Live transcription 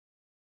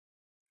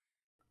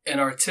an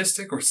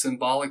artistic or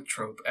symbolic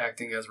trope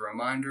acting as a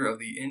reminder of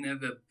the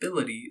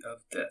inevitability of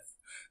death.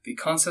 The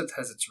concept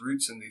has its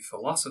roots in the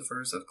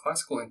philosophers of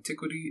classical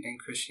antiquity and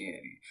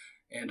Christianity,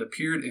 and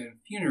appeared in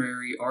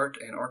funerary art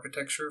and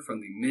architecture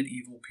from the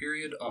medieval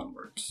period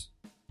onwards.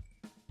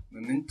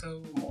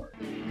 Memento Mori.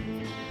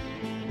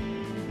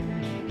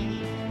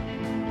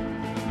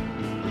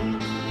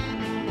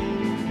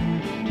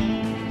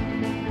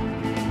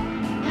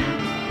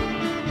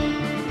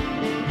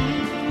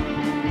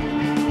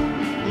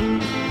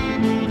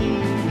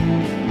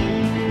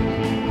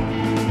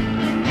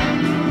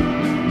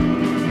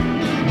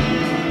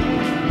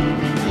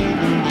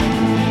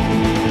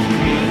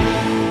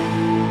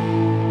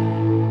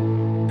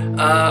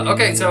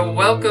 Okay, so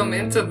welcome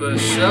into the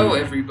show,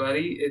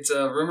 everybody. It's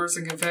Rumors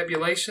and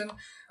Confabulation,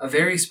 a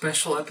very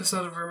special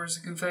episode of Rumors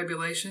and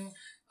Confabulation.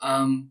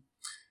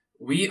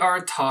 We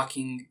are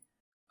talking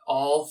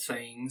all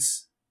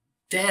things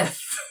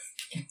death.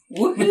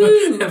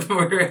 Woohoo!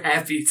 We're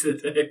happy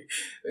today.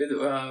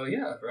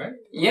 Yeah, right?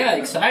 Yeah,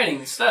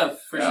 exciting stuff,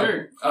 for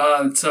sure.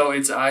 So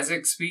it's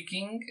Isaac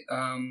speaking,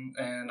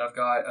 and I've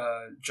got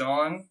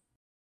John.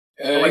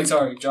 Hey. Oh, wait,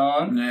 sorry,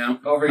 John. Yeah.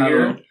 Over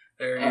here.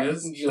 There he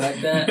is. Did you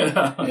like that?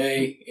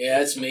 Hey, yeah,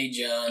 it's me,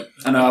 John.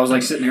 I know, I was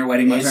like sitting here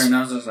waiting my turn, and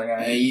I was just like,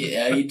 Hey,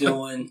 how you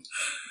doing?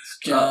 It's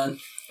John.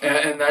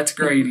 And that's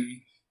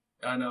Grady.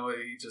 I know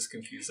he just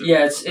confused it.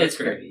 Yeah, it's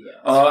Grady. Yeah.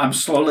 Oh, I'm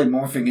slowly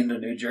morphing into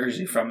New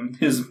Jersey from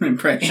his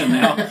impression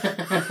now.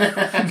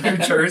 New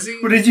Jersey?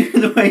 What did you hear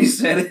the way he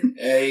said it?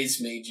 Hey,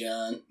 it's me,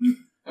 John.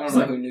 I don't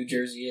know who New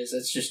Jersey is.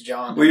 That's just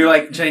John. Well, you're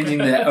like changing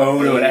the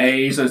O to an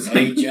A, so it's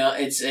Hey, like... John.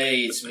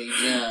 It's me,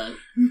 John.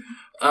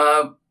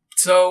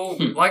 So,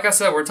 like I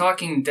said, we're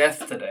talking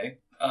death today,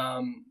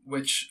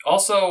 which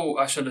also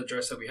I should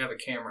address that we have a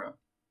camera.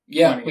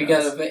 Yeah,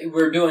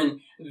 we're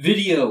doing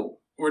video.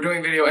 We're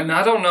doing video, and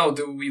I don't know,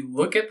 do we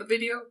look at the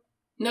video?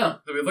 No.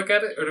 Do we look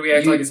at it, or do we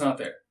act like it's not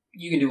there?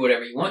 You can do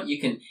whatever you want.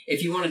 You can,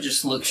 if you want to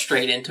just look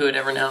straight into it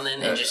every now and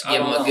then and just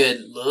give them a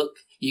good look,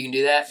 you can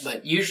do that.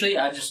 But usually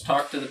I just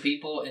talk to the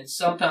people, and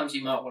sometimes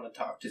you might want to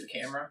talk to the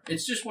camera.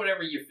 It's just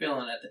whatever you're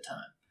feeling at the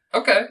time.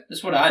 Okay.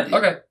 That's what I do.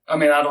 Okay. I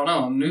mean, I don't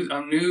know. I'm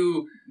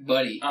new,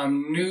 buddy.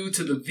 I'm new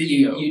to the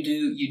video. You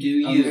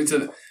do.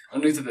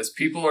 I'm new to this.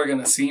 People are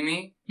gonna see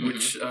me,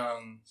 which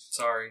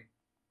sorry,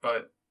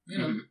 but you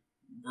know,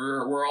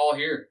 we're all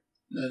here.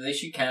 No, they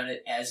should count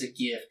it as a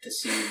gift to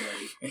see you,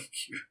 buddy.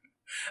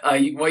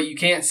 Thank you. What you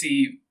can't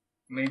see,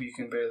 maybe you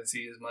can barely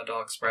see, is my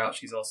dog Sprout.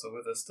 She's also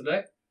with us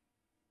today.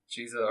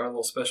 She's our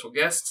little special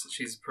guest.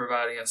 She's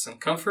providing us some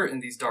comfort in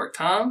these dark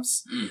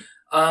times.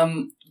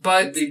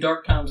 But the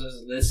dark times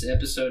is this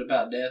episode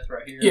about death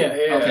right here. Yeah.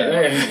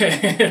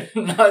 Okay.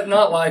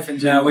 not life in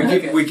No,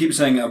 general. we keep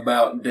saying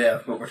about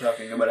death, but we're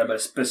talking about a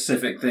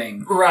specific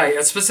thing. Right,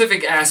 a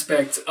specific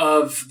aspect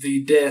of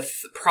the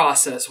death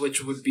process,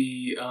 which would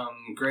be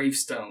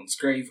gravestones,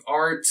 grave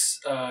art,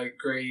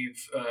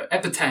 grave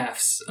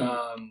epitaphs,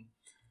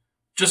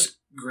 just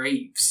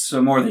graves.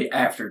 So more the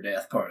after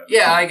death part of it.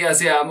 Yeah, I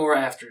guess. Yeah, more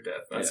after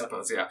death. I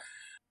suppose. Yeah.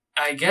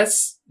 I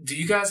guess, do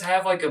you guys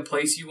have like a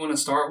place you want to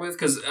start with?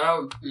 Because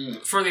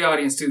for the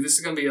audience too, this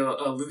is going to be a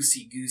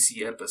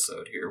loosey-goosey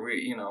episode here.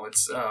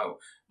 It's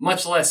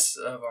much less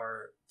of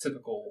our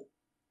typical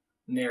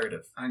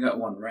narrative. I got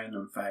one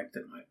random fact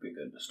that might be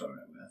good to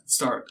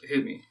start with.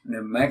 Hit me.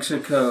 New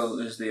Mexico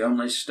is the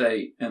only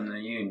state in the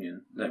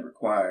Union that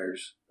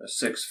requires a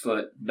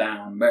 6-foot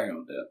down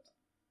burial depth.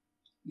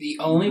 The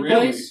only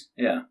place?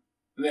 Yeah.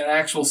 An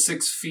actual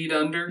 6 feet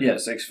under? Yeah,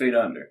 6 feet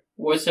under.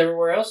 What's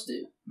everywhere else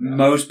do?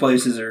 Most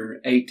places are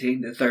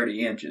 18 to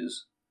 30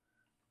 inches.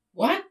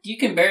 What? You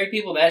can bury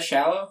people that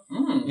shallow?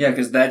 Yeah,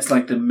 because that's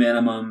like the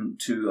minimum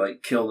to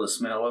like kill the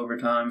smell over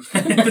time.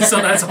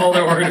 So that's all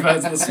they're worried about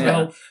is the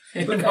smell.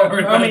 Yeah. But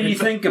I mean, you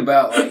think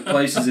about like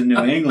places in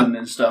New England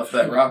and stuff,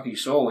 that rocky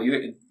soil,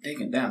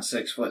 digging down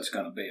 6 foot is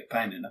going to be a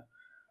pain in the...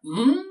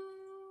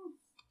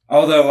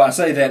 Although I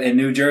say that in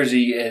New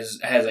Jersey has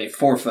a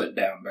 4-foot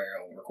down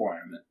barrel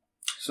requirement.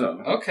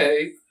 So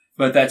okay,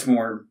 but that's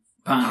more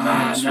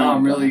pine. Now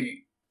I'm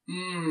really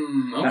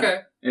okay.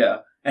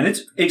 Yeah, and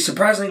it's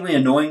surprisingly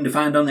annoying to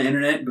find on the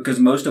internet because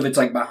most of it's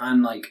like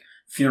behind like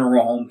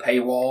funeral home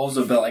paywalls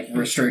of the like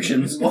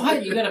restrictions.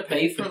 What? You gotta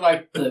pay for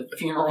like the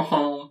funeral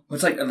home?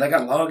 It's like they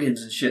got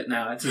logins and shit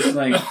now. It's just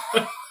like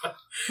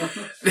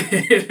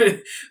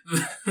the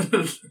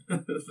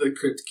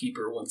crypt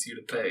keeper wants you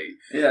to pay.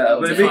 Yeah,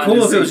 but it'd be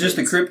cool if it was just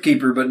the crypt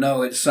keeper, but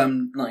no, it's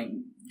some like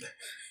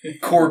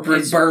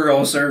corporate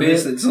burial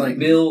service. It's like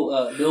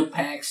Bill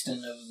Paxton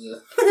of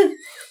the.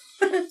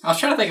 I was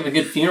trying to think of a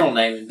good funeral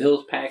name, and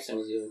Bill Paxton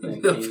was the other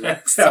thing. Bill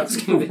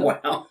Paxton.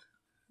 Wow.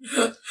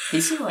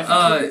 He seemed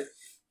like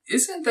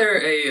isn't there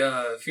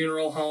a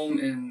funeral home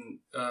in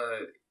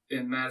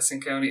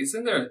Madison County?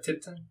 Isn't there a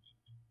Tipton?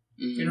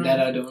 That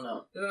I don't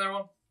know. Isn't there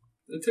one?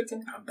 The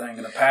Tipton? I'm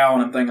thinking of Powell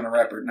and I'm thinking of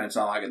Reppert, and that's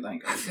all I can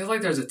think of. I feel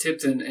like there's a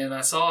Tipton, and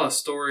I saw a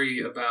story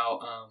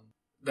about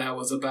that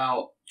was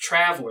about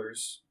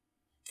travelers,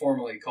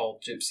 formerly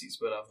called gypsies,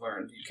 but I've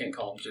learned you can't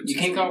call them gypsies. You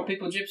can't call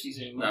people gypsies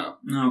anymore. No.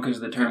 No,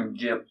 because the term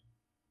gyp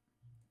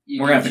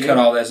We're going to have to cut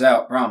all this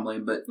out, probably,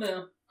 but...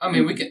 Yeah. I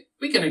mean, we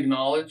can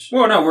acknowledge.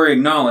 Well, no, we're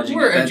acknowledging.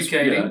 We're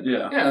educating.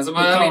 Yeah. So,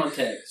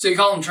 context. So you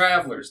call them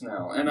travelers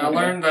now. And I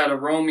learned that a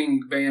roaming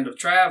band of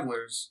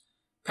travelers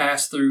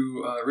passed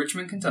through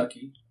Richmond,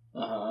 Kentucky.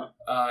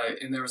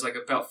 And there was like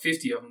about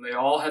 50 of them. They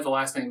all had the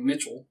last name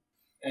Mitchell.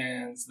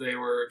 And they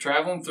were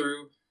traveling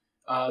through.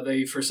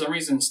 They, for some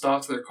reason,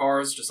 stopped their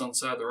cars just on the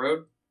side of the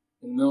road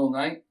in the middle of the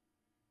night.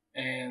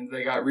 And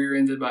they got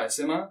rear-ended by a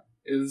semi.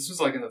 This was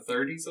like in the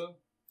 30s, though.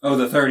 Oh,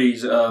 the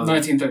 30s.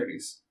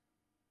 1930s.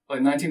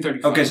 Like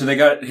 1935. Okay, so they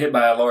got hit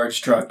by a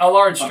large truck. A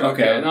large truck,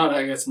 okay. Yeah.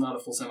 I guess not a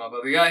full semi,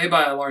 but they got hit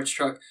by a large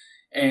truck,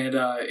 and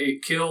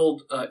it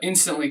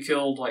instantly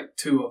killed like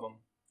 2 of them,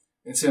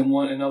 and sent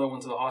another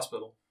one to the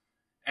hospital.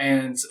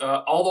 And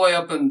all the way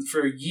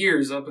for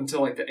years, up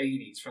until like the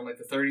 80s, from like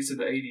the 30s to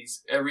the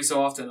 80s, every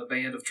so often a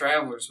band of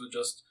travelers would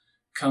just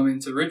come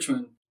into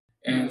Richmond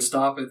and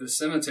stop at the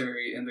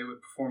cemetery, and they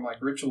would perform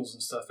like rituals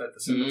and stuff at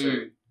the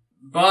cemetery.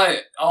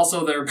 But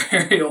also their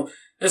burial...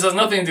 This has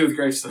nothing to do with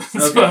gravestones.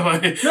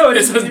 Okay. No,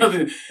 this has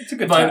nothing. It's a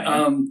good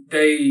time.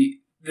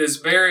 This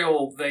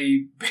burial,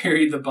 they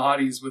buried the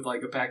bodies with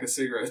like a pack of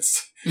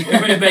cigarettes.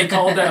 And they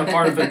called that a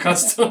part of their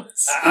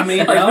customs. I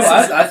mean,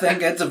 I think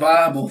that's a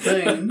viable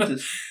thing.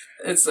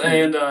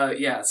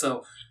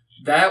 So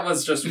that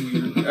was just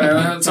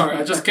weird. Sorry,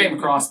 I just came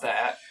across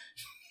that.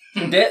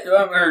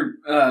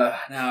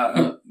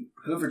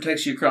 Whoever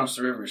takes you across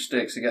the river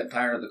Styx, they got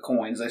tired of the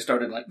coins. They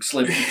started like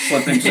slipping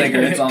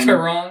cigarettes on them.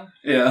 Quran?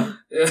 Yeah.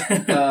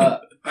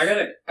 I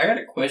got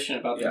a question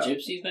about the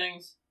gypsy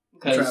things.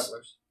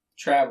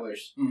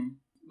 Travelers. Mm-hmm.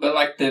 But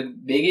like the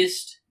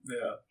biggest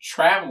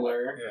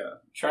traveler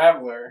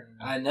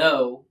I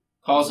know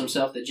calls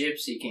himself the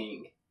Gypsy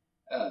King,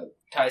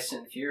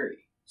 Tyson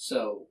Fury.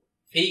 So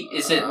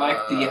is it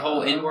like the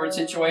whole N-word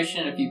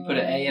situation? If you put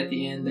an A at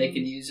the end, they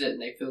can use it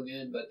and they feel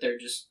good, but they're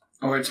just...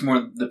 Or it's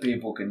more the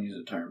people can use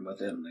a term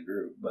within the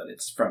group, but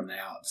it's from the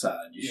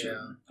outside. You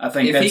shouldn't. I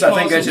think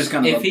that's just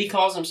kind of... If he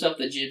calls himself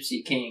the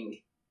Gypsy King...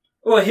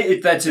 Well,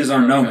 if that's his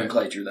own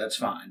nomenclature, that's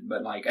fine.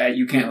 But like,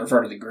 you can't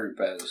refer to the group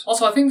as...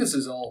 Also, I think this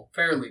is all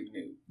fairly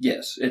new.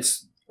 Yes,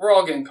 it's... We're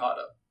all getting caught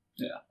up.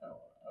 Yeah.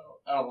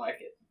 I don't like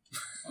it.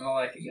 I don't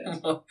like it,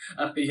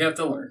 guys. You have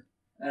to learn.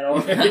 I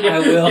will.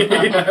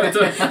 You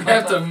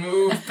have to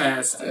move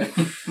past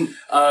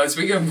it.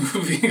 Speaking of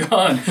moving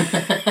on...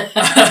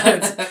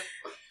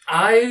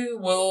 I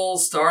will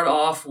start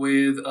off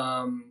with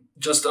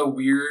just a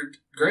weird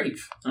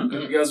grave.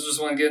 Okay. You guys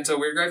just want to get into a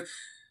weird grave?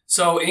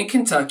 So in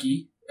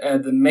Kentucky,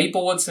 at the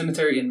Maplewood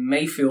Cemetery in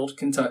Mayfield,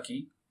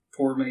 Kentucky.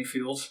 Poor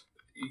Mayfield.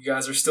 You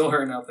guys are still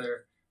hurting out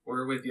there.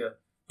 We're with you.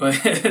 But,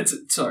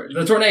 sorry,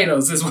 the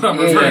tornadoes is what I'm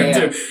referring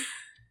to.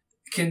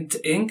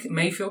 In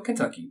Mayfield,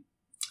 Kentucky,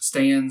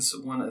 stands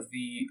one of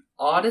the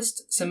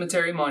oddest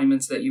cemetery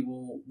monuments that you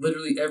will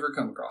literally ever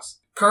come across.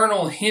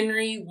 Colonel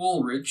Henry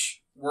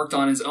Woolridge worked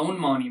on his own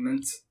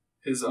monument,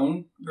 his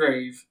own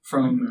grave,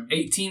 from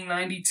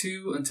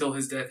 1892 until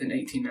his death in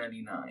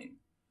 1899.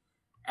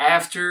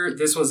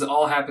 This was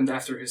all happened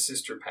after his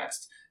sister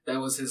passed. That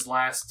was his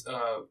last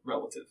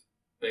relative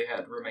they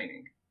had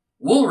remaining.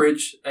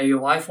 Woolridge, a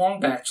lifelong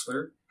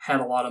bachelor, had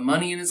a lot of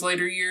money in his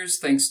later years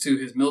thanks to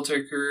his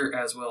military career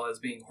as well as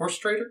being a horse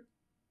trader.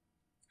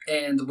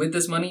 And with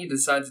this money, he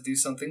decided to do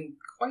something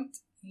quite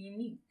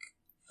unique.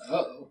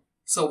 Uh-oh.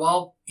 So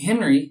while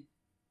Henry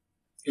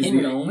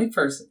the only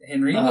person,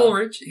 Henry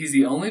Woolridge, he's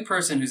the only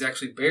person who's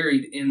actually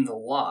buried in the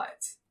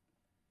lot.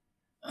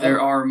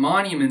 There are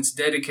monuments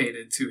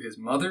dedicated to his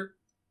mother,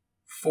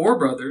 4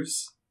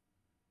 brothers,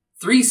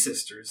 3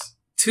 sisters,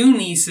 2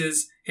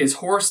 nieces, his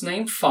horse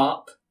named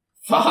Fop,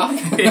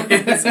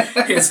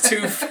 his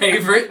 2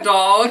 favorite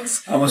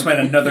dogs. I almost made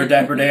another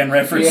Dapper Dan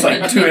reference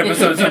like 2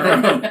 episodes in a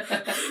row.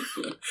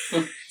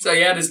 So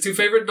he had his 2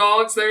 favorite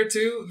dogs there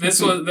too.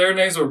 Their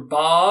names were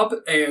Bob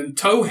and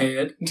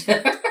Towhead.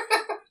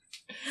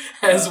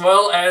 As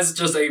well as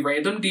just a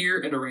random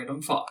deer and a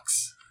random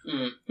fox.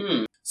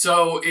 Mm-hmm.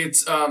 So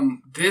it's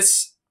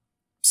this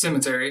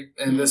cemetery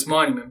and this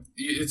monument.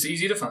 It's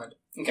easy to find.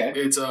 Okay.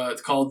 It's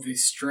called the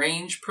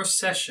Strange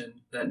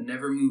Procession That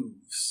Never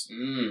Moves.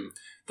 Mm.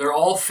 They're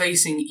all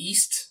facing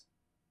east.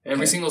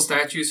 Every single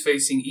statue is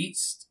facing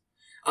east.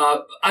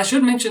 I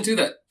should mention too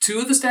that 2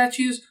 of the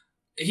statues,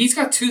 he's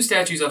got 2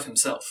 statues of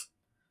himself.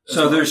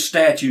 So they're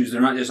statues.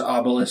 They're not just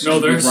obelisks. No,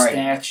 they're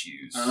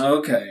statues.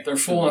 Okay. They're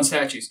full-on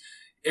statues.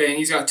 And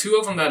he's got 2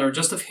 of them that are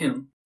just of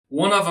him.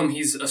 One of them,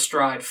 he's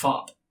astride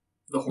Fop,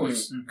 the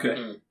horse.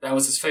 Okay. That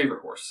was his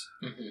favorite horse.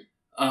 Mm-hmm.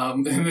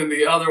 And then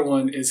the other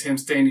one is him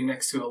standing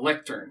next to a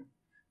lectern.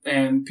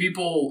 And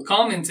people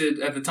commented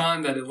at the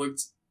time that it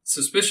looked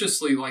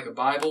suspiciously like a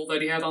Bible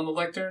that he had on the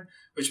lectern,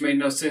 which made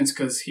no sense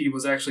because he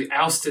was actually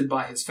ousted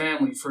by his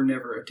family for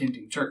never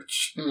attending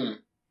church. Mm.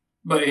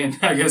 But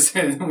I guess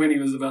when he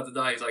was about to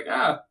die, he's like,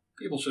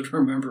 people should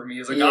remember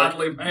me as a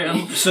godly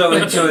man. So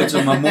it's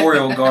a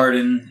memorial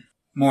garden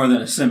more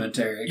than a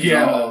cemetery.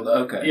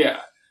 Okay. Yeah.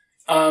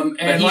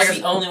 And he's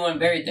the only one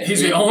buried there.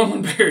 He's the only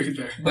one buried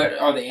there. But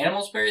are the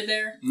animals buried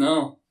there?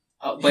 No.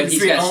 But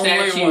he's got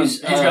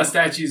statues. He's got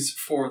statues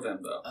for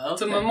them, though,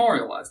 to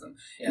memorialize them.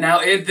 Yeah. Now,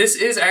 this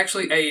is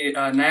actually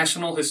a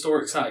National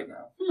Historic Site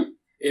now.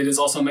 It is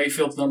also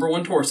Mayfield's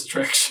 #1 tourist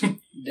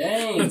attraction.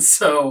 Dang.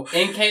 So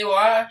in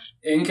KY?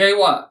 In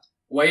KY.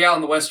 Way out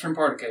in the western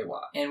part of KY.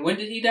 And when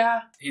did he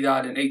die? He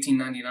died in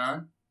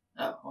 1899.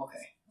 Oh, okay.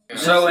 Yeah.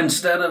 So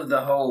instead of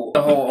the whole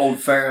old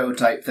pharaoh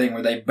type thing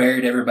where they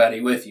buried everybody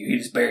with you, he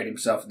just buried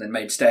himself and then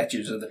made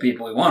statues of the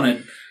people he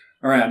wanted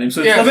around him.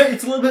 So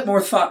it's a little bit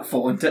more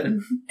thoughtful.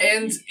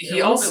 And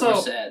he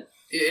also... Sad.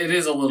 It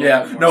is a little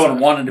bit more no one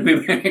wanted to be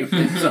buried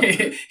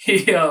with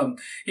him.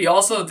 He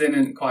also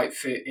didn't quite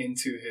fit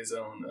into his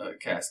own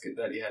casket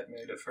that he had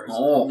made at first.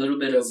 Oh. A little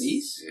bit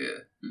obese?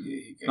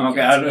 Yeah.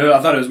 Okay, I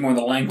thought it was more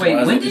the length. Wait,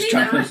 when did he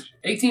die?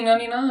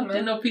 1899, man.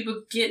 Didn't know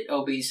people get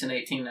obese in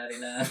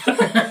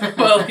 1899.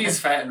 Well, he's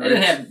fat and rich. They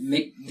didn't have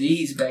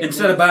McD's back then.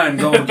 Instead of buying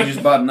gold, you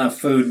just bought enough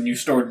food and you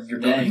stored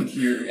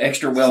your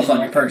extra wealth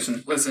on your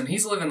person. Listen,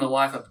 he's living the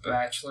life of a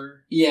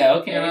bachelor. Yeah,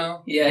 okay. You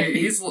know? Yeah.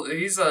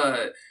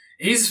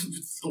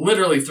 He's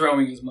literally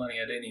throwing his money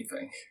at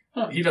anything.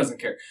 Huh. He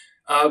doesn't care.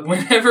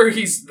 Whenever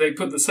they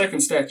put the second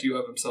statue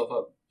of himself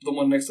up, the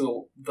one next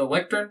to the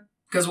lectern,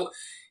 because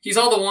he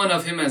saw the one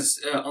of him as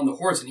on the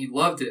horse, and he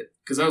loved it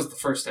because that was the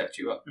first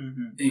statue up,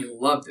 and he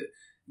loved it.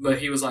 But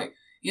he was like,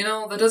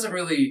 that doesn't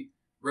really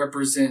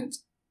represent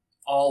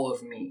all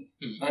of me.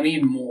 I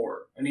need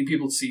more. I need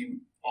people to see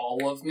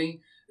all of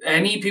me.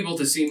 I need people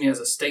to see me as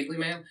a stately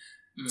man.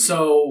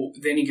 So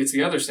then he gets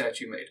the other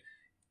statue made.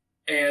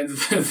 And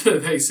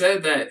they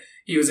said that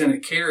he was in a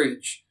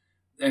carriage,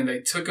 and they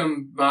took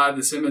him by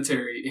the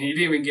cemetery, and he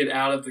didn't even get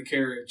out of the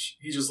carriage.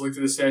 He just looked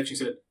at the statue and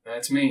said,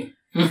 "That's me."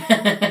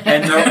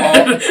 And they're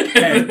all...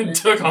 and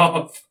took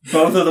off.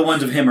 Both of the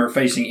ones of him are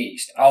facing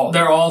east.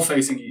 They're all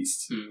facing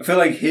east. I feel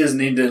like his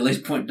need to at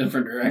least point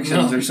different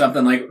directions or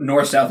something, like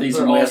north, south, east,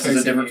 and west is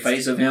a different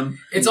face of him.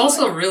 It's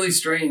also really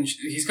strange.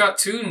 He's got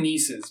 2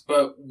 nieces,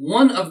 but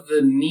one of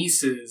the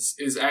nieces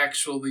is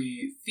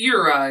actually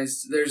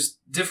theorized. There's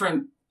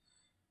different...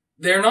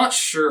 They're not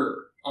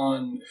sure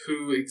on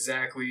who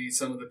exactly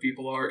some of the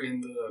people are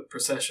in the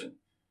procession.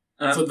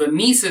 So the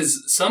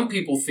nieces, some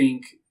people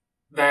think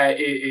that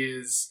it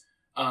is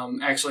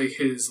actually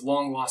his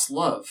long-lost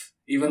love.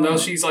 Even though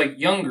she's like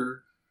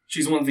younger,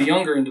 she's one of the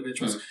younger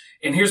individuals.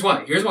 And here's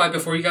why.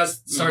 Before you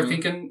guys start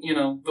thinking,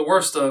 the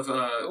worst of...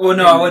 well,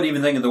 no, I wasn't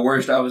even thinking the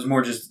worst. I was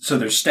more just... So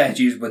there's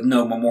statues with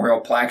no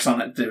memorial plaques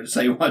on it to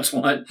say what's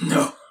what.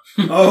 No.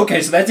 Oh,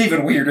 okay, so that's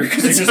even weirder.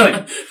 Because it's just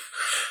like...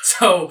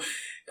 So...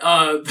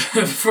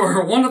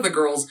 for one of the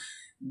girls,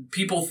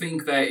 people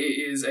think that it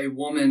is a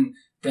woman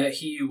that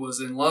he was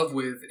in love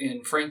with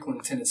in Franklin,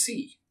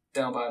 Tennessee,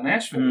 down by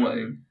Nashville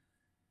way.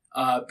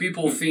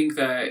 People think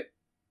that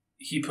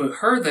he put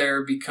her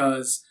there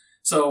because...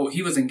 So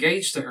he was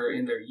engaged to her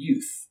in their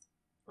youth,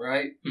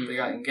 right? They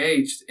got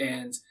engaged,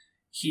 and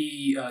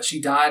she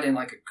died in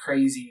like a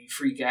crazy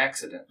freak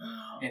accident,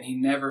 and he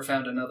never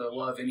found another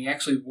love, and he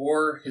actually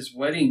wore his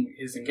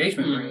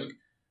engagement ring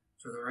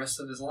for the rest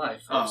of his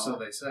life, or so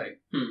they say.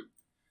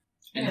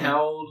 And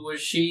how old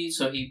was she?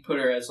 So he put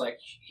her as like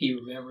he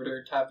remembered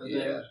her type of thing?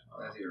 Yeah,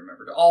 as he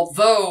remembered her.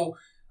 Although,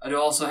 I do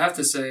also have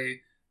to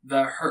say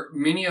that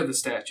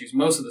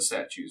most of the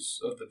statues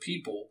of the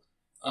people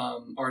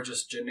are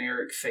just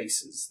generic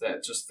faces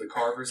that just the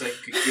carvers they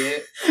could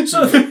get.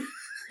 So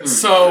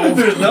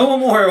there's no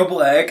memorial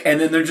plaque, and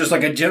then they're just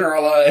like a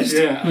generalized.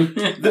 Yeah.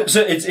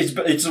 So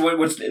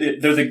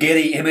they're the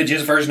Getty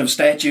Images version of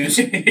statues.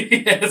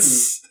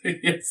 Yes,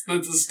 that's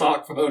the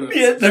stock photos.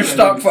 Yeah, they're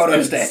stock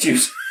photo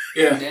statues.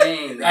 Yeah.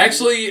 Dang.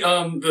 Actually,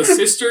 the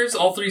sisters,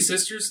 all 3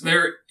 sisters,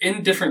 they're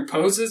in different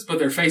poses, but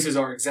their faces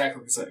are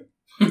exactly the same.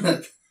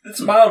 It's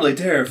mildly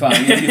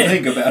terrifying if you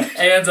think about it.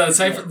 And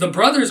the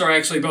brothers are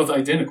actually both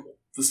identical.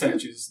 The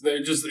statues.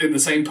 They're just in the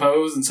same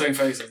pose and same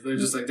faces. They're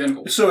just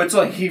identical. So it's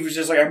like he was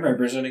just like, I'm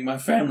representing my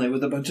family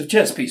with a bunch of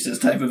chess pieces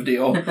type of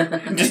deal.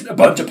 Just a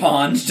bunch of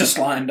pawns just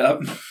lined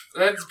up.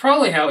 That's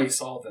probably how he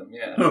saw them,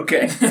 yeah.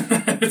 Okay.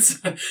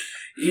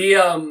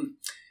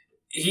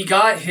 He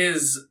got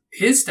his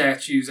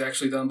statues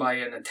actually done by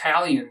an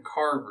Italian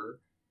carver.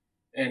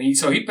 And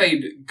he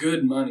paid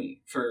good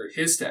money for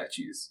his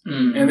statues.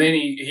 And then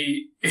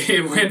he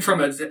went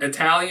from an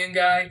Italian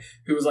guy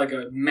who was like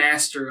a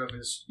master of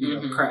his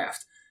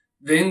craft,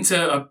 then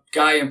to a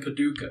guy in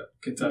Paducah,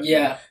 Kentucky.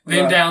 Yeah.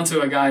 Then down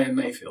to a guy in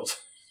Mayfield.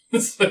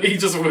 So he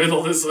just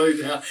whittled his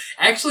way down.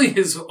 Actually,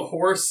 his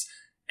horse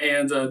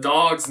and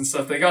dogs and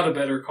stuff, they got a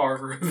better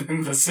carver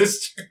than the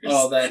sisters.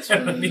 Oh, that's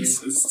and the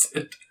nieces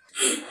did.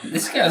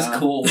 This guy's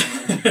cool.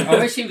 I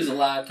wish he was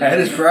alive. Had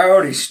his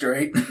priorities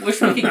straight. Wish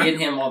we could get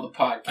him on the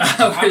podcast.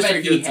 I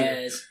bet he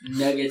has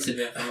nuggets of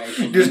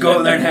information. Just go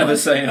over there and have a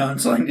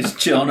seance, like just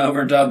chilling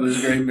over on top of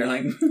his grave,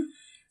 like.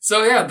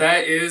 So yeah,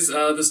 that is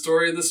the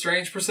story of the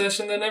strange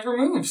procession that never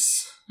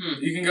moves.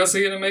 You can go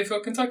see it in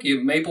Mayfield, Kentucky,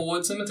 at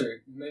Maplewood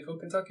Cemetery, Mayfield,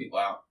 Kentucky.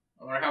 Wow.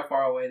 I wonder how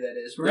far away that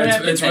is.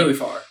 It's really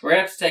far. We're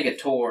going to have to take a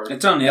tour.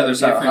 It's on the other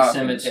side of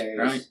different cemeteries.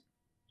 Right?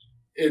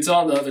 It's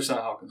on the other side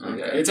of Hawkinsville.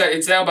 Okay. Yeah,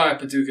 it's down by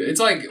Paducah. It's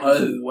like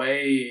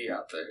way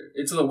out there.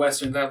 It's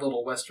in that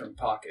little western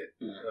pocket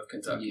of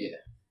Kentucky.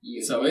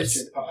 Yeah. So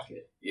western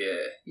pocket.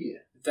 Yeah.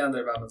 It's down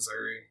there by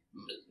Missouri.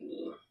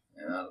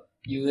 Yeah.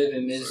 You live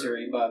in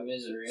misery by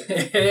misery.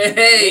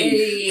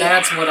 Hey,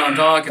 that's what I'm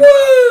talking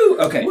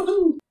about. Okay.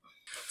 Woo-hoo.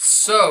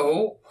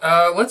 So,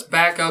 let's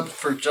back up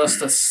for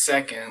just a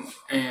second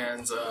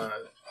and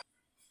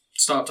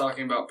stop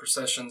talking about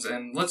processions,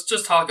 and let's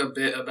just talk a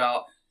bit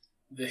about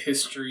the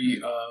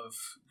history of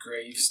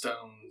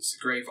gravestones,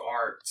 grave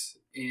art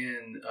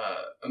in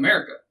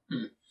America.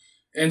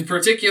 And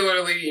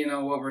particularly,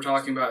 what we're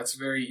talking about, it's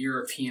very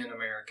European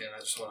American. I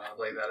just want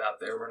to lay that out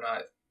there. We're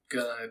not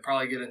going to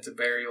probably get into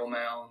burial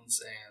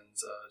mounds and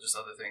just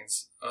other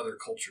things, other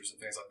cultures and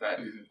things like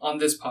that on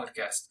this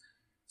podcast.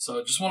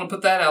 So just want to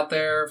put that out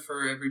there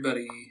for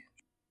everybody.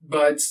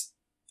 But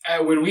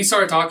when we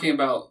started talking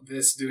about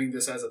doing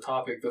this as a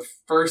topic, the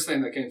first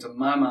thing that came to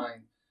my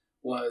mind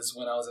was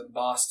when I was in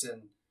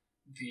Boston,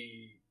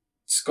 the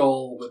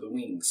skull with the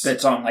wings.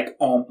 That's on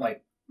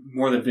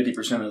more than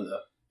 50% of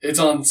the... It's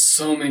on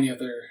so many of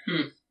their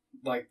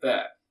like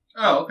that.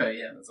 Oh, okay,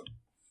 yeah.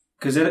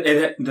 Because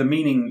the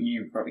meaning,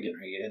 you're probably getting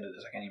ready to get into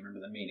this, I can't even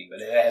remember the meaning,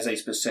 but it has a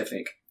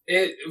specific...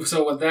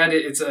 So with that,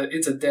 it's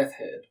a death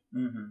head.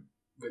 Mm-hmm.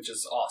 Which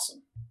is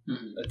awesome.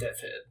 Mm-hmm. A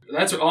death head.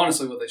 That's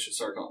honestly what they should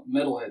start calling.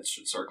 Metalheads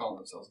should start calling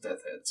themselves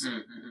death heads.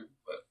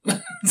 Mm-hmm.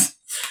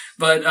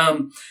 But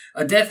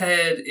a death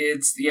head,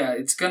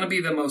 it's going to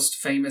be the most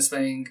famous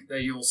thing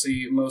that you'll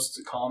see, most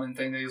common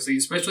thing that you'll see,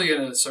 especially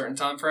in a certain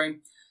time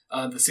frame,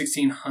 the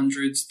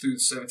 1600s through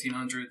the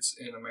 1700s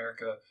in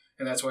America.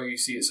 And that's why you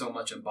see it so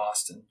much in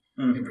Boston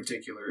in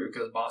particular,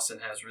 because Boston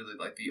has really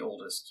like the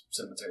oldest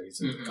cemeteries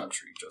in the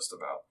country, just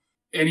about.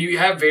 And you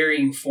have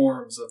varying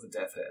forms of the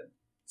death head.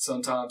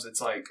 Sometimes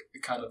it's like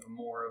kind of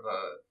more of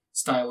a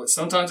stylist.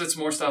 Sometimes it's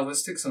more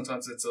stylistic.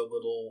 Sometimes it's a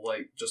little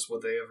like just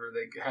whatever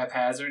they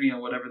haphazard,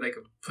 whatever they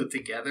could put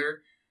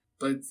together.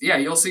 But yeah,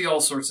 you'll see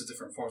all sorts of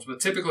different forms. But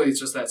typically it's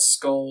just that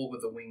skull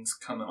with the wings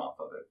coming off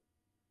of it.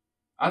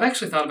 I've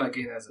actually thought about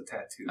getting that as a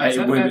tattoo.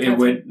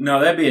 No,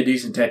 that'd be a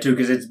decent tattoo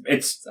because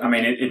it's. I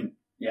mean,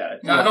 yeah.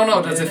 I don't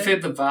know. Does it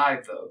fit the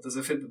vibe though? Does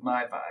it fit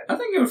my vibe? I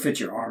think it would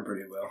fit your arm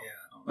pretty well. Yeah.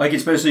 Like,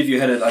 especially if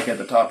you had it, like, at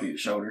the top of your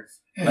shoulder.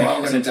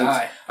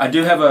 I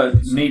do have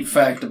a neat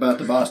fact about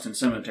the Boston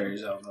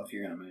cemeteries I don't know if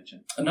you're going to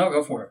mention. No,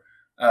 go for it.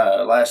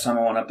 Last time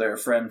I went up there, a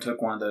friend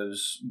took one of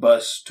those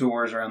bus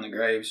tours around the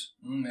graves.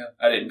 Yeah.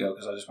 I didn't go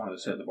because I just wanted to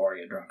sit at the bar,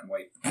 get drunk, and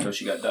wait until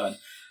she got done.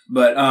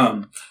 But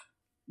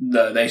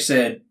they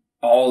said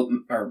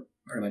or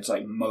pretty much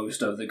like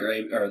most of the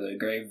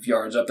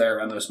graveyards up there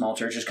around those small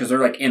churches, because they're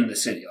like in the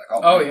city.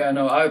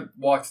 I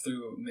walked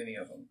through many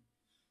of them.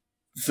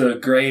 The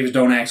graves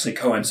don't actually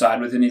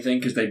coincide with anything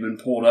because they've been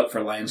pulled up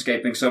for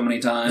landscaping so many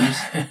times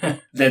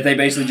that they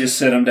basically just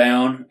sit them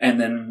down and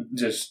then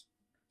just...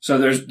 So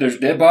there's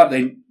dead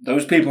body.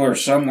 Those people are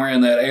somewhere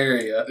in that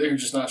area. They're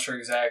just not sure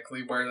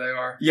exactly where they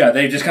are. Yeah,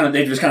 they just kind of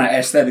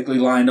aesthetically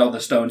lined all the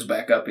stones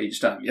back up each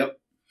time. Yep.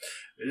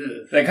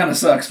 Ew. That kind of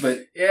sucks, but...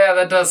 Yeah,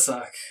 that does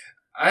suck.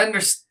 I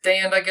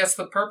understand, I guess,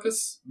 the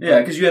purpose.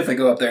 Yeah, because you have to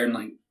go up there and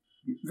like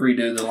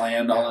redo the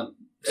land all that.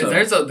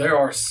 So. There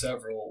are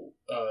several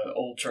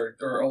old church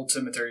or old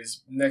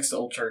cemeteries next to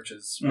old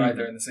churches right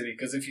there in the city.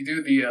 Because if you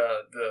do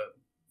the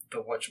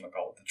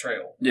whatchamacallit, the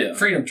trail,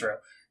 Freedom Trail.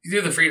 If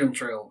you do the Freedom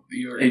Trail,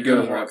 you're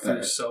going to walk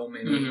through so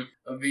many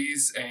of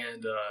these,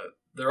 and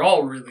they're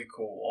all really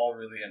cool, all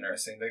really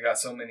interesting. They got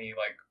so many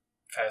like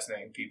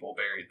fascinating people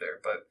buried there.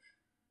 But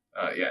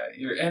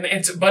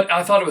but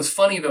I thought it was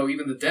funny though,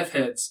 even the death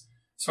heads,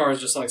 as far as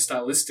just like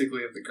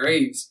stylistically of the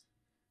graves.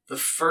 The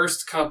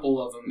first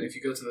couple of them, if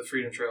you go to the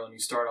Freedom Trail and you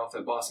start off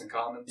at Boston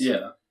Commons,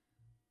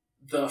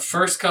 the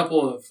first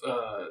couple of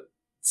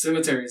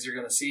cemeteries you're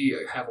going to see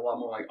have a lot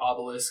more like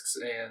obelisks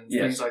and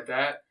things like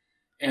that.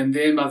 And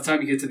then by the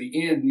time you get to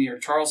the end near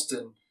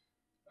Charleston,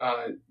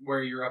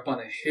 where you're up on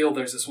a hill,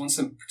 there's this one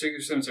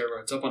particular cemetery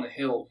where it's up on a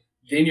hill.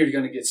 Then you're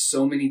going to get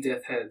so many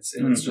death heads,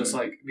 and it's just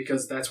like,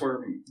 because that's where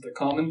the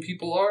common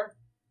people are.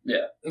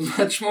 Yeah.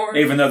 Much more.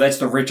 Even though that's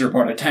the richer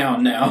part of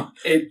town now.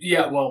 But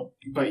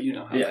you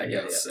know how that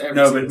goes. Yeah.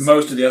 No, but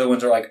most of the other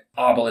ones are like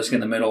obelisk in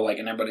the middle, like,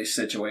 and everybody's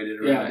situated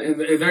around. Yeah,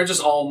 and they're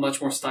just all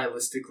much more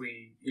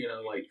stylistically,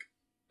 like,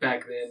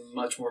 back then,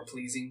 much more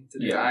pleasing to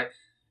the eye.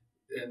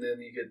 And then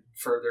you get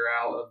further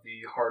out of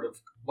the heart of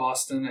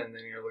Boston, and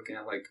then you're looking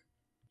at, like...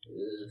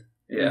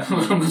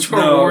 much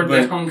more worn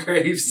down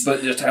graves.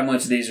 But just how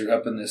much these are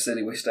up in the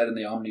city. We stayed in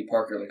the Omni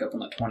Park, or like up on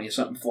the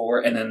 20-something floor,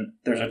 and then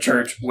there's a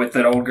church with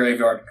that old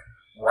graveyard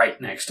right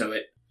next to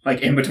it.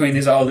 Like in between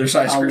these other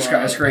skyscrapers.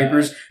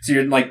 That. So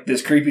you're in like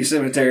this creepy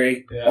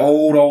cemetery,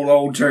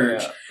 old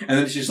church. Yeah. And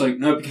then it's just like,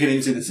 nope, you can't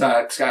even see the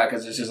sky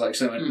because it's just like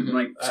skyscrapers.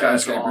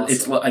 Awesome.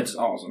 It's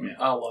awesome, yeah.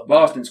 I love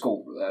Boston's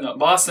cool for that. No,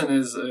 Boston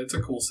it's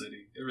a cool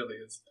city. It really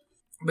is.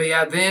 But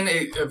yeah, then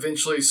it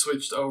eventually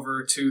switched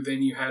over to,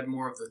 then you had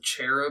more of the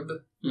cherub.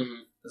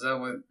 Mm-hmm. Is that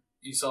what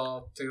you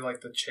saw too,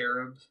 like the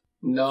cherub?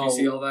 No. Do you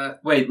see all that?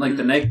 Wait, like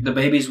the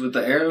babies with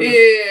the arrows?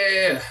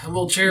 Yeah, a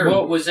little cherub.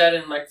 What was that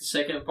in like the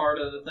second part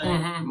of the thing?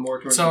 Mhm. More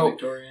towards So- the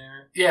Victorian era?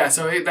 Yeah,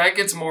 so that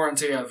gets more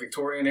into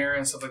Victorian era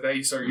and stuff like that.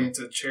 You start getting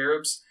into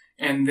cherubs.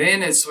 And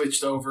then it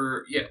switched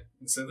over,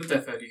 instead of the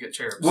death head, you get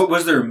cherubs. What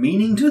was there a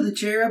meaning to the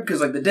cherub? Because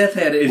like the death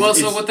head is. Well,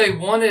 so what they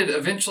wanted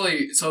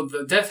eventually, so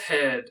the death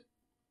head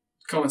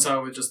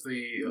coincided with just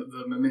the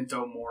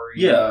memento mori,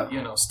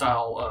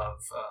 style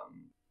of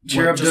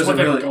Cherub just what doesn't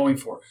they were really- going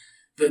for.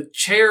 The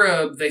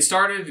cherub, they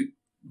started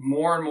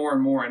more and more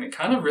and more, and it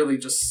kind of really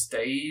just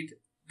stayed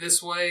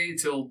this way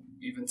till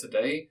even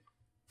today.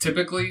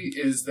 Typically,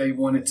 is they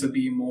want it to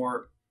be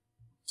more.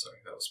 Sorry,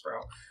 that was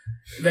Sprout.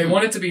 They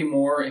want it to be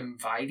more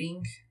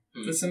inviting,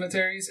 the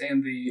cemeteries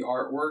and the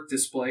artwork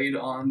displayed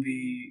on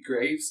the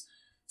graves.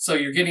 So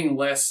you're getting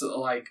less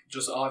like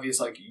just obvious,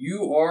 like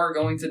you are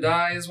going to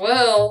die as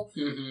well,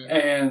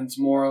 and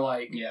more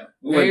like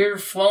they're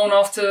flown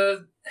off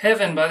to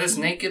heaven by this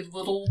naked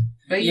little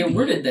baby. Yeah,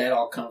 where did that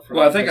all come from?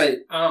 Well, I think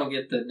I don't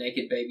get the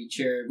naked baby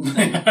cherub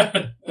thing.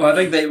 Well, I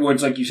think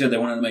it's like you said, they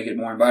wanted to make it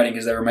more inviting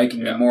because they were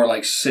making it more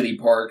like city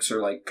parks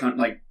or like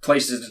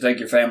places to take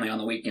your family on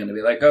the weekend to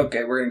be like,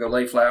 okay, we're gonna go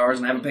lay flowers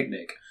and have a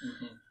picnic.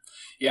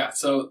 Yeah.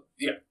 So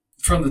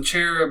from the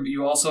cherub,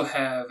 you also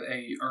have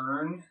a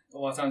urn. A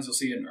lot of times you'll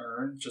see an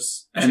urn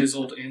just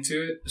chiseled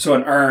into it. So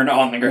an urn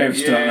on the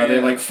gravestone. Are they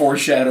like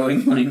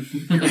foreshadowing?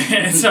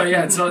 So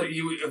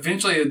you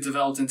eventually it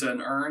developed into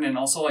an urn, and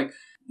also like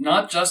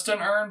not just an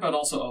urn, but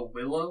also a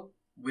willow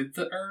with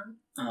the urn.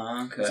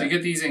 Okay. So you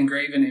get these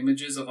engraven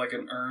images of like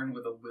an urn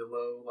with a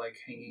willow like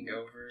hanging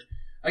over.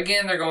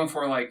 Again, they're going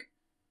for like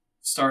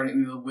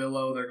starting the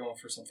willow. They're going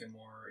for something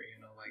more,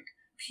 like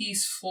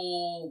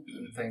peaceful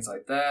and things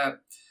like that.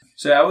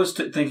 So I was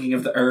thinking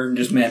if the urn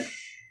just meant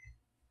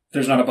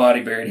there's not a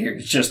body buried here.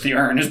 It's just the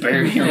urn is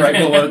buried here right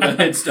below the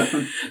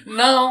headstone.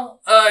 No,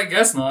 I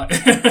guess not.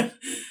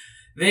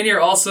 Then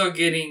you're also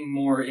getting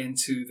more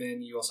into,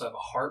 then you also have a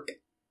harp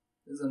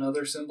is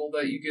another symbol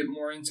that you get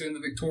more into in the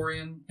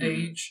Victorian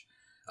age.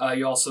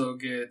 You also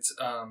get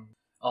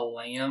a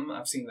lamb.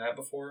 I've seen that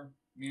before,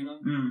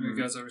 You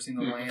guys ever seen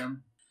the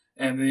lamb?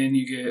 And then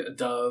you get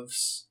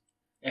doves.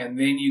 And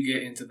then you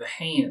get into the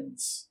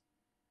hands.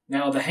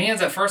 Now, the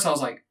hands, at first I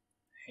was like,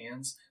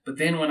 hands? But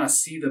then when I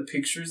see the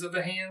pictures of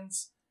the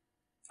hands,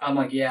 I'm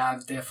like, yeah,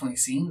 I've definitely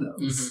seen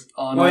those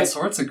on all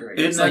sorts of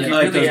graves. Isn't that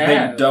like those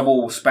big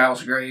double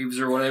spouse graves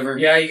or whatever?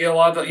 Yeah, you get a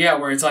lot of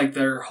where it's like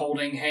they're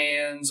holding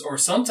hands, or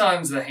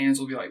sometimes the hands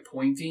will be like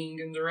pointing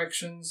in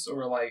directions,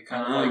 or like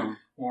kind of like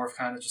more of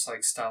kind of just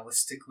like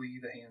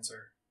stylistically the hands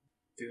are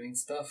doing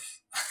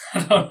stuff.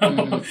 I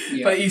don't know.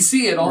 But you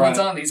see it all the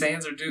time. These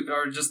hands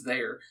are just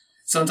there.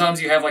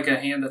 Sometimes you have like a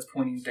hand that's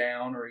pointing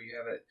down, or you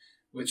have it,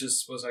 which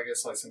is supposed, I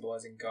guess, like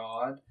symbolizing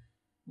God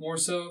more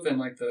so than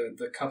like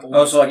the couple.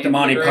 Oh, so like the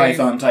Monty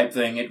Python type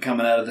thing, it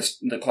coming out of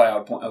the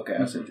cloud point. Okay,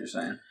 I see what you're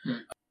saying.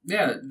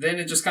 Yeah, then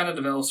it just kind of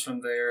develops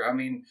from there. I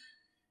mean,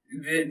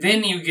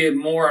 then you get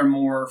more and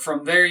more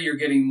from there. You're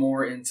getting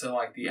more into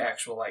like the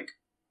actual like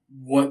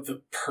what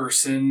the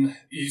person.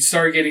 You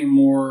start getting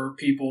more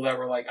people that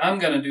were like, I'm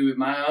gonna do it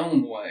my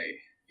own way,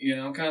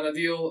 kind of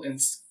deal. And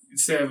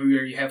instead of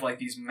where you have like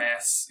these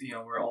mass,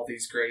 where all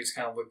these graves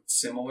kind of look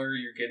similar,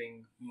 you're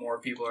getting more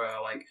people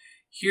are like,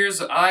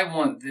 I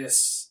want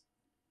this,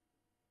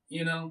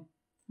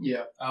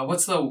 Yeah.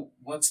 What's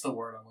the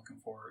word I'm looking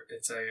for?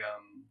 It's a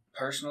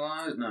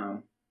personalized?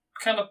 No.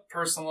 Kind of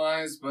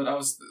personalized, but I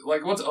was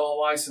like, what's a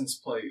license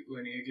plate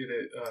when you get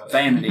it?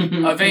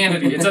 Vanity. A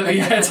vanity.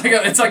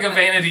 It's like a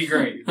vanity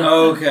grave.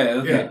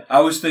 Okay. Yeah.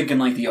 I was thinking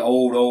like the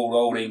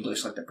old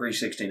English, like the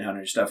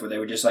pre-1600 stuff, where they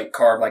would just like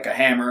carve like a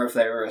hammer if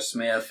they were a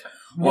smith.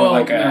 Well,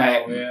 like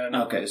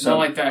okay, so not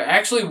like that.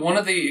 Actually, one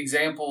of the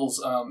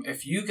examples,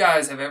 if you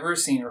guys have ever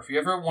seen, or if you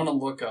ever want to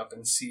look up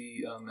and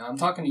see, I'm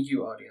talking to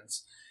you,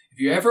 audience. If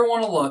you ever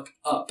want to look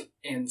up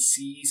and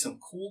see some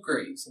cool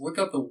graves, look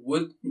up the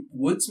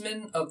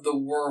Woodsman of the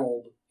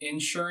World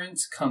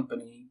Insurance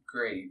Company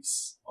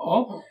graves.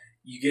 Oh,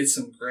 you get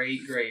some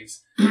great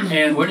graves.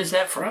 And what is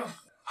that from?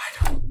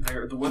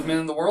 They're the Woodmen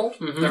of the World.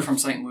 They're from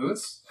St.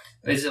 Louis.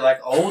 Is it like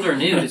old or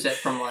new? Is that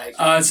from like?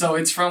 So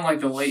it's from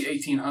like the late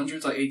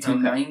 1800s, like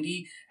 1890.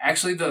 Okay.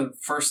 Actually, the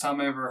first time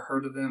I ever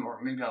heard of them,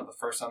 or maybe not the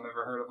first time I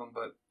ever heard of them,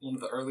 but one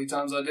of the early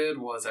times I did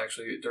was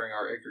actually during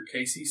our Edgar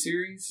Cayce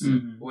series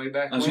way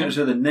back. I was going to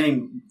say the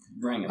name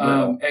rang a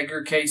bell.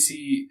 Edgar Cayce,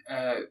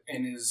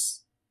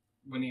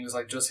 when he was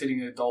like just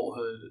hitting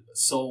adulthood,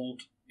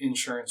 sold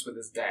insurance with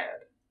his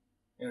dad,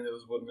 and it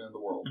was Woodmen of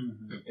the World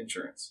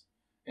Insurance,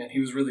 and he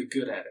was really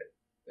good at it.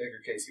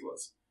 Edgar Cayce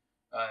was.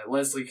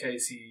 Leslie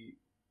Cayce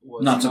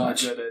was not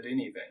good at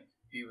anything.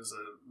 He was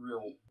a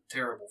real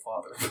terrible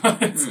father.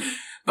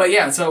 But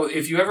yeah, so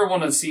if you ever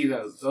want to see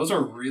those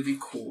are really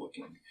cool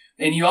looking.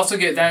 And you also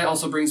get, that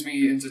also brings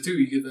me into too,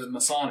 you get the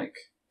Masonic.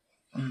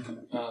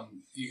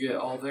 You get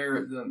all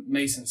the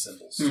Mason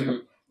symbols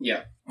too.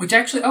 Yeah. Which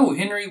actually,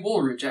 Henry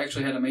Woolridge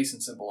actually had a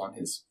Mason symbol on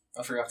his.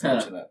 I forgot to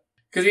mention that.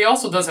 Because he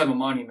also does have a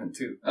monument,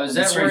 too. Oh, is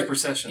that Strange where,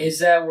 Procession. Is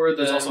that where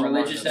the There's also a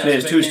religious monument. So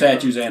there's aspect two came from?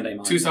 statues and a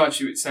monument.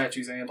 Two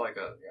statues and like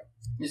a...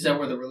 Yeah. Is that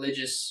where the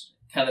religious,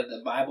 kind of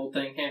the Bible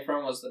thing came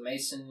from? Was the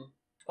Mason...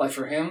 Like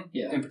for him,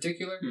 Yeah. in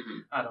particular? Mm-hmm.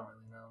 I don't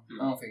really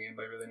know. I don't think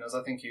anybody really knows.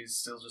 I think he's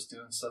still just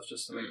doing stuff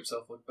just to make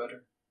himself look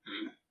better.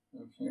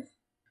 I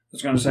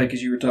was going to say,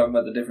 because you were talking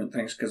about the different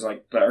things, because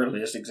like the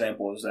earliest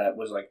example of that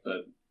was like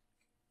the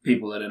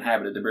people that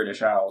inhabited the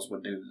British Isles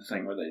would do the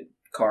thing where they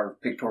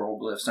carve pictorial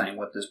glyphs saying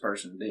what this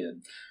person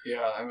did.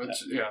 Yeah, I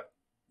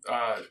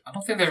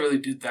don't think they really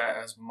did that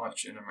as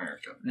much in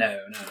America. No.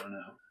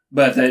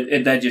 But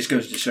that just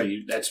goes to show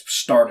you that's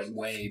started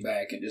way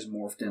back. It just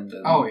morphed into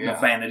the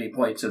vanity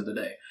plates of the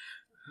day.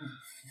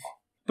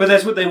 But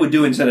that's what they would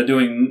do instead of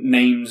doing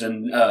names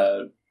and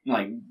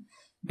like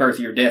birth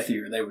year, death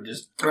year. They would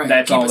just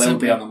that's Keep all it they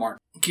would be simple. on the mark.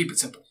 Keep it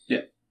simple.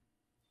 Yeah.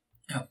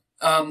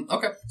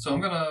 Okay, so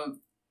I'm gonna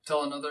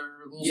tell another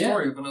little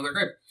story of another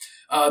grape.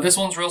 This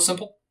one's real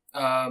simple.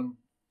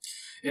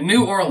 In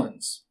New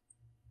Orleans,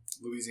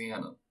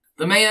 Louisiana,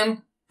 the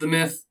man, the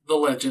myth, the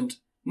legend,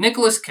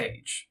 Nicolas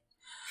Cage,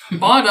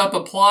 bought up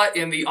a plot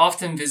in the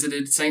often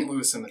visited St.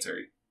 Louis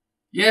Cemetery.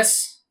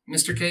 Yes,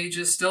 Mr. Cage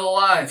is still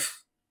alive.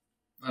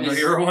 I know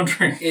you were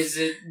wondering. Is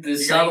it the You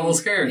same? got a little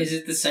scared. Is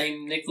it the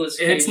same Nicolas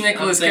Cage? It's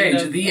Nicolas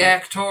Cage, the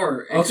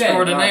actor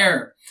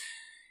extraordinaire.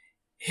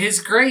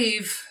 His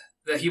grave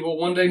that he will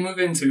one day move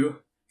into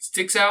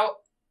sticks out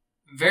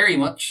very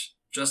much,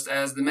 just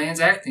as the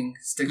man's acting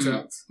sticks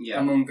out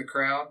among the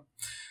crowd.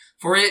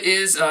 For it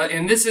is,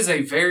 and this is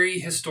a very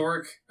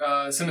historic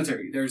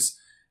cemetery.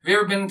 Have you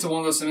ever been to one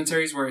of those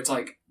cemeteries where it's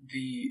like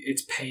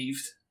it's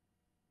paved?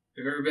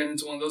 Have you ever been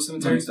into one of those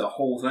cemeteries? Like the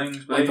whole thing's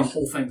paved? Like the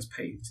whole thing's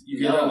paved.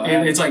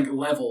 And it's like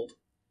leveled.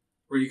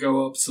 Where you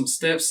go up some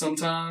steps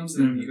sometimes,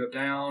 and you go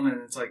down,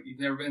 and it's like, you've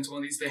never been to one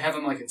of these? They have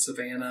them like in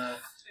Savannah,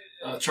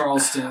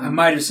 Charleston. I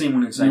might have seen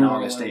one in St. New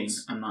Augustine.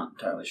 Orleans. I'm not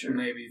entirely sure.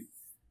 Maybe.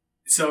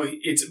 So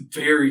it's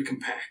very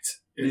compact.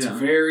 It's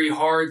very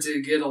hard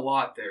to get a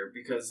lot there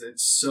because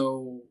it's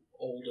so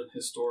old and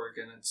historic,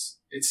 and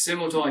it's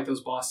similar to like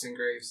those Boston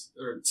graves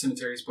or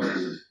cemeteries, but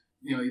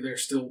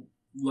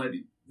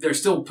they're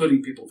still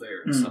putting people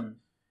there and stuff.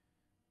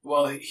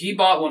 Well, he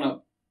bought one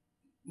up,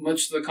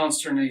 much to the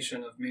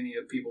consternation of many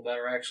of people that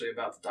are actually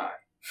about to die,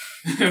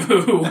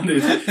 who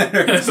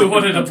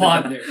wanted a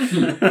plot there.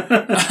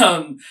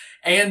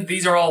 And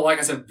these are all, like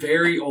I said,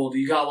 very old.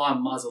 You got a lot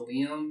of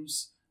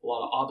mausoleums, a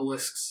lot of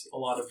obelisks, a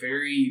lot of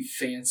very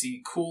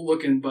fancy, cool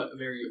looking, but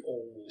very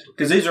old.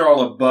 Because these are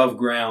all above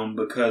ground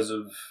because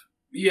of...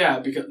 Yeah,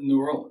 because New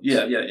Orleans.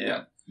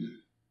 Yeah.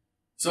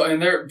 So,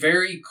 and they're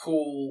very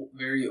cool,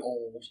 very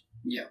old.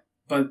 Yeah.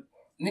 But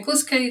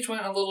Nicolas Cage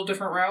went a little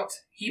different route.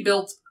 He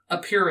built a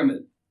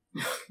pyramid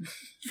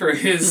for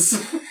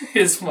his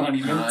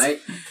monument. Right.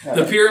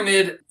 The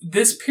pyramid,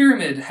 this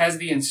pyramid has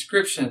the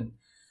inscription...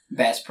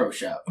 Bass Pro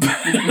Shop.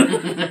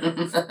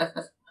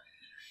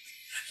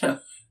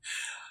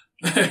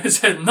 It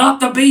said, not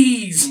the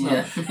bees!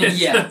 Yeah.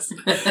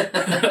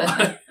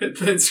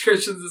 The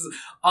inscription is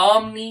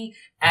Omni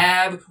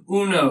ab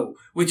uno,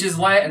 which is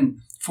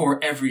Latin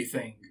for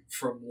everything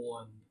from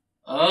one.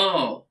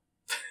 Oh.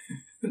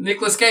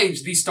 Nicolas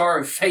Cage, the star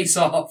of Face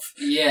Off.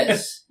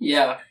 Yes.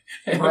 Yeah.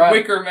 And Right.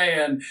 Wicker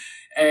Man.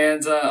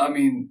 And,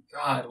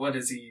 God, what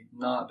has he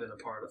not been a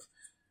part of?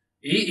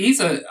 He's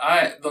The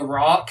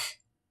Rock.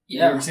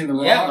 Yeah. You ever seen The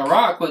Rock? Yeah, The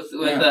Rock with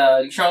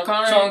Sean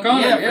Connery. Sean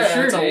Connery, yeah, for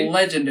sure, it's a dude.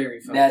 legendary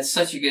film. That's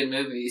such a good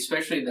movie,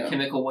 especially the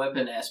chemical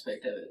weapon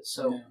aspect of it.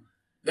 So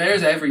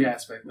there's every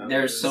aspect of it.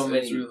 There's so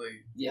many. It's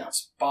really yeah,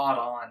 spot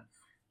on.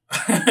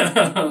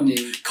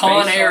 Dude,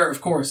 Con Face Air, Off.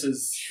 of course,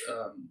 is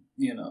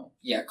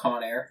Yeah,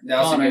 Con Air. That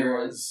was Con a good Air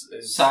one. is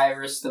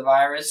Cyrus the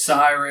Virus.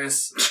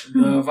 Cyrus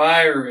the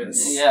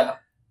Virus. Yeah.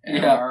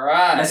 Yeah. All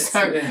right. Let's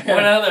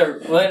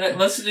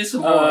do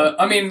some more.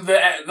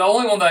 The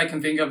only one that I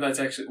can think of that's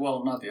actually,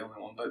 well, not the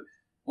only one, but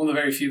one of the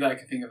very few that I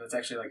can think of that's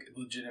actually like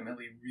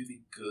legitimately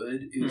really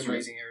good is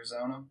Raising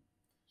Arizona.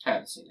 I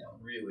haven't seen that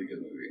one. Really good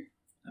movie.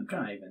 I'm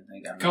trying to even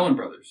think. Coen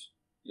Brothers.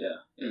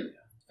 Yeah.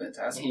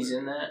 Fantastic. He's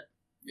in that?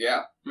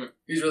 Yeah.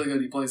 He's really good.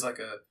 He plays like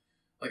a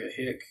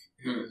hick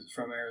who's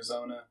from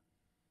Arizona.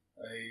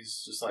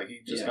 He's just like,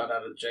 he just got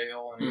out of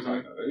jail, and he's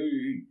like,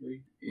 hey.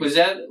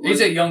 He's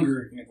a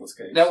younger Nicolas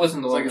Cage. That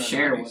wasn't the one like with in the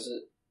Cher, 90s. was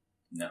it?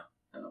 No.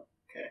 Oh,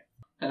 okay.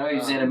 I know he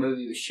was in a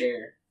movie with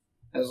Cher.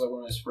 That was like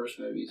one of his first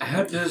movies.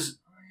 How does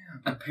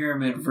a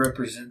pyramid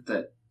represent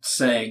that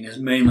saying is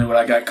mainly what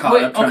I got caught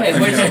up trying to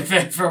figure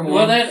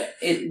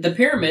out. The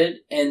pyramid,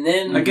 and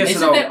then I guess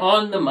isn't that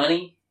on the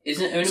money?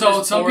 Isn't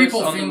so? Some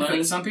people on the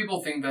money? some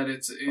people think that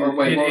it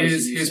what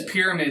is was his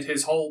pyramid.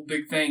 His whole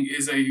big thing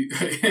is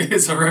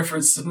a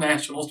reference to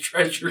national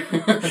treasure.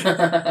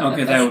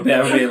 Okay, that would be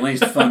at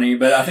least funny,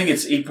 but I think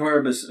it's E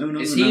pluribus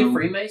unum. Is he a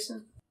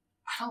Freemason?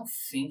 I don't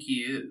think he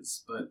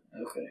is, but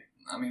okay.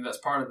 I mean, that's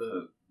part of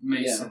the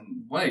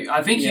Mason way.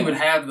 I think he would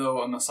have,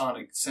 though, a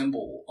Masonic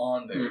symbol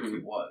on there if he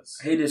was.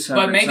 He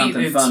discovered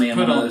something funny in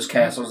one of those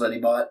castles that he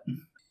bought.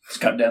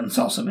 Just got down and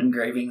saw some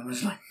engraving and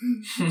was like...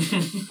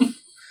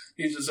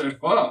 He just said,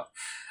 wow.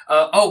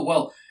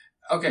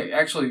 Okay,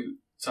 actually,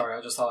 sorry,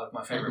 I just thought of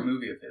my favorite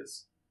movie of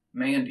his.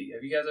 Mandy.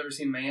 Have you guys ever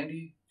seen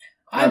Mandy?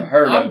 I've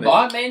heard of it. I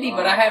bought Mandy,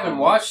 but I haven't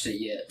watched it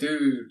yet.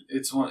 Dude,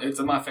 it's my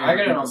favorite. I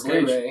got it on Nicolas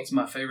Cage. Blu-ray. It's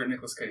my favorite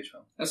Nicolas Cage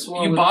film. That's the You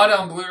one bought it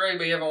on Blu-ray,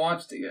 but you haven't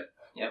watched it yet.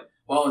 Yep.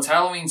 Well, it's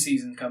Halloween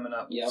season coming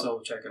up, Yep.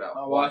 so check it out.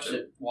 I'll watch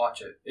it.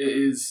 Watch it. It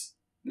is.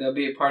 That'll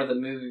be a part of the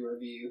movie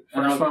review.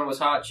 And First one was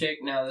Hot Chick.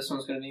 Now this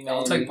one's going to be Mandy.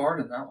 I'll take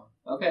part in that one.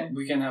 Okay.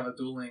 We can have a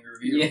dueling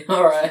review. Yeah.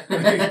 All right.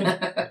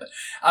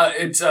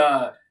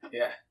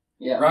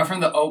 Yeah. Right from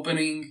the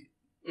opening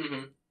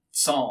Mm-hmm.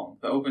 song.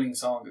 The opening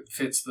song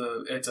fits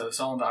the. It's a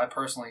song that I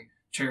personally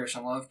cherish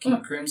and love.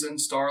 King Crimson,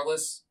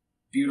 Starless,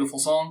 beautiful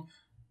song.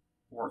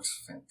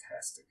 Works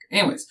fantastic.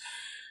 Anyways,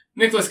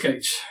 Nicolas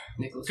Cage.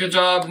 Good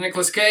job,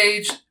 Nicolas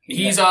Cage.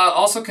 He's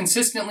also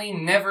consistently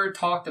never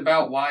talked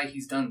about why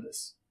he's done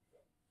this.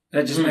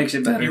 That just makes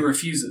it better. He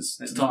refuses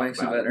to talk makes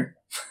about it better.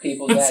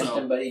 People asked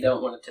him, but he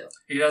don't want to tell.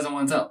 He doesn't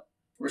want to tell.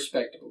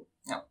 Respectable.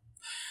 No.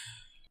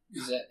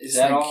 Is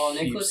that all on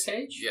Nicolas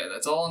Cage? Yeah,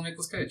 that's all on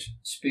Nicolas Cage.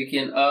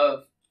 Speaking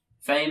of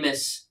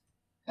famous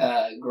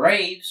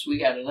graves, we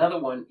got another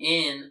one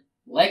in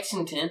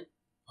Lexington.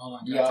 Hold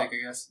on, can I take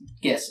a guess?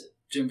 Guess it.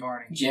 Jim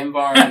Varney. Jim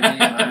Varney.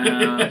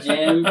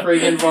 Jim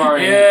friggin'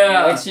 Varney.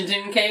 Yeah.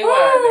 Lexington, KY,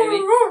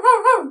 baby.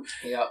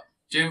 Yep.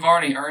 Jim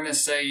Varney,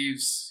 Ernest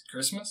Saves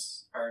Christmas?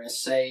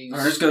 Ernest Saves.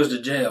 Ernest goes to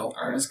jail.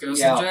 Ernest goes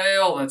to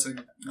jail. That's a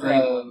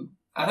great one.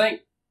 I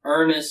think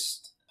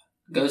Ernest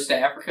Goes to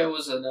Africa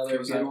was another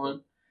good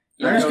one.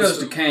 Yeah, Ernest Goes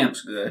to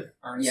Camp's good.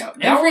 Ernest. Yeah,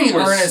 every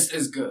Ernest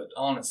is good,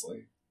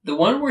 honestly. The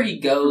one where he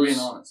goes being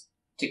honest.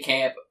 to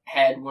camp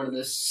had one of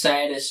the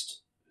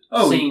saddest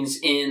scenes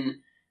in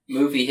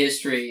movie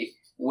history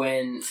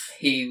when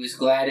he was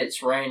glad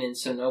it's raining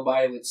so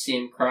nobody would see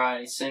him cry.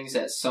 And he sings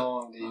that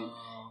song, dude.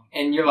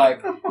 And you're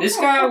like, this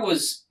guy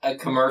was a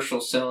commercial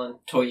selling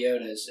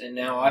Toyotas, and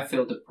now I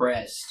feel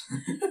depressed.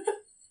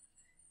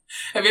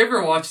 Have you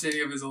ever watched any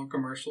of his old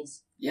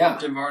commercials? Yeah.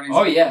 Jim Varney's.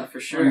 Oh, yeah, for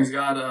sure. He's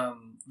got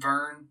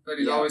Vern that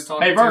he's always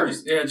talking to. Hey, Vern.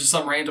 Just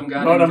some random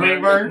guy Know named what I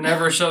mean, Vern Vern? that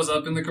never shows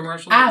up in the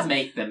commercials. I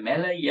make the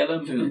mellow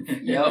yellow move.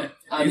 Yep.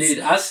 Dude,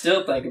 I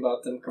still think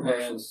about them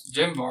commercials.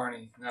 Jim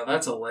Varney. Now,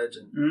 that's a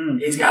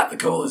legend. He's got the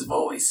coolest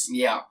voice.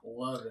 Yeah.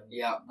 Love him.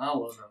 Yeah. I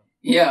love him.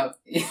 Yeah.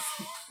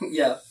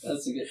 Yeah,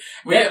 that's a good...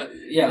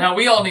 Yeah. Now,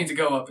 we all need to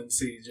go up and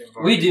see Jim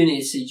Varney. We do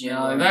need to see Jim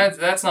Varney.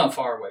 That's not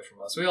far away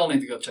from us. We all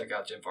need to go check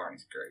out Jim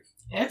Varney's grave.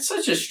 That's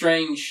such a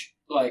strange...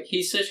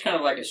 he's such kind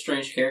of like a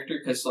strange character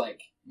because,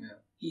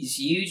 he's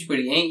huge, but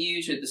he ain't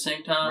huge at the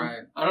same time.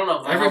 Right. I don't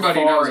know how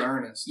Everybody far... knows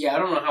Ernest. Yeah, I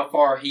don't know how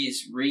far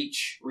his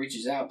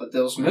reaches out, but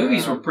those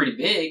movies were pretty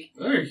big.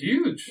 They're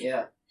huge.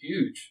 Yeah.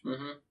 Huge.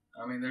 Mm-hmm.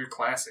 I mean, they're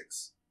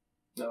classics.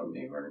 Know what I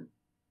mean, Vernon?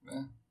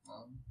 Yeah.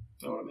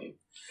 Know what I mean?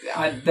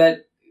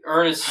 That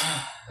Ernest,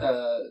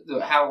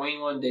 the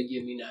Halloween one did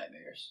give me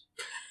nightmares.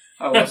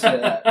 I will say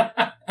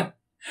that.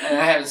 And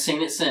I haven't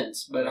seen it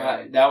since, but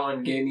that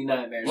one gave me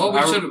nightmares. Well,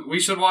 we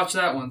should watch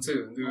that one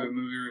too and do a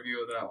movie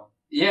review of that one.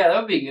 Yeah, that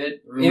would be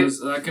good.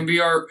 That can be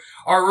our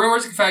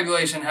Rumors of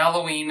Confabulation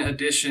Halloween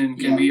edition.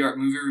 Can be our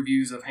movie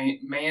reviews of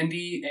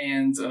Mandy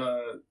and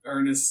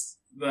Ernest,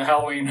 the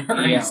Halloween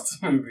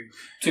Ernest movie.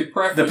 To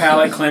preface the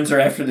palate cleanser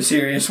after the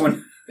serious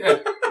one.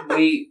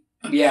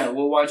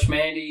 We'll watch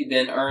Mandy.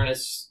 Then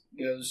Ernest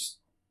goes.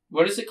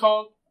 What is it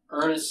called?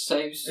 Ernest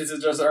Saves. Is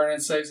it just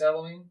Ernest Saves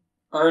Halloween?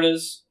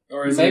 Ernest.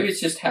 Or is maybe it's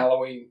just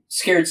Halloween.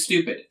 Scared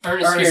Stupid.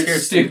 Ernest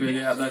Scared Stupid.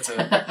 Yeah, that's it.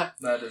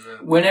 That is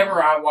it.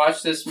 Whenever I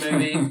watched this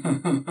movie,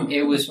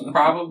 it was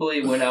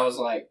probably when I was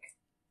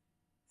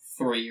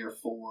 3 or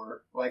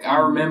 4. I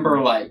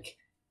remember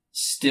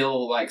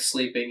still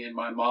sleeping in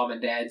my mom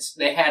and dad's.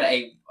 They had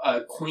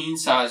a queen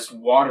sized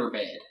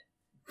waterbed.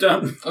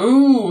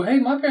 Ooh, hey,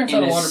 my parents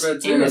had a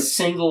waterbed too. In a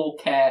single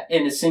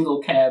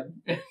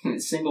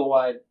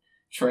wide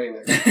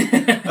trailer. I think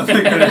you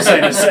were going to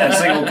say a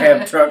single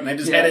cab truck, and they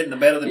just had it in the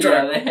bed of the truck.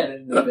 Yeah, they had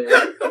it in the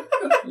bed.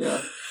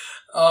 Yeah.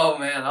 Oh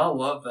man, I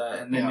love that.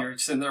 And then you're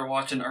sitting there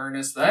watching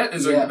Ernest.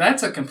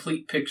 That's a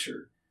complete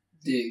picture,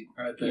 dude.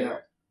 Right there. Yeah.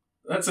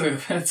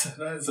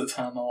 That is a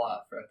time of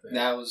life right there.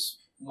 That was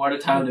what a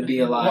time to be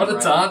alive. What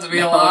a time to be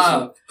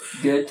alive.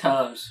 Good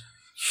times.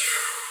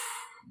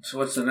 So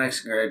what's the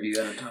next grave you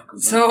got to talk about?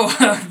 So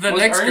was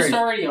next Ernest grave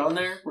already on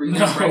there? Were you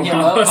going to bring him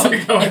up?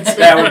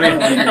 That would be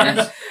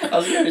hilarious. I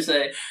was going to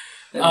say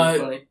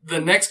that'd be funny.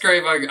 The next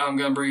grave I'm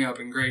going to bring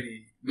up in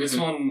Grady. This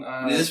one.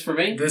 Is this for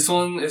me? This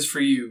one is for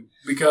you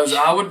because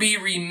I would be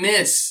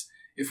remiss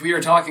if we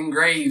were talking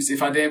graves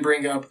if I didn't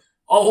bring up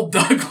Old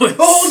Douglas.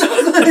 Old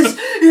Douglas,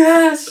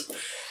 yes,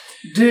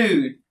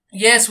 dude.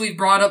 Yes, we've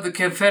brought up the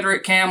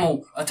Confederate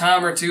camel a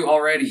time or two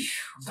already,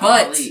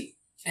 but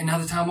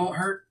another time won't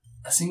hurt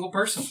a single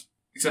person,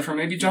 except for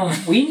maybe John.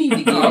 We need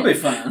to get... I'll be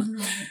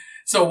fine.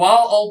 So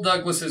while Old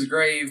Douglas's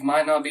grave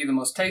might not be the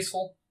most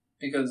tasteful,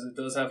 because it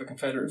does have a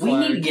Confederate flag. We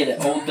need to get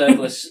an Old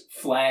Douglas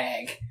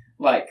flag.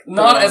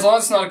 Not as long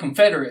as it's not a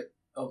Confederate.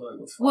 Oh,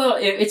 Douglas. Well,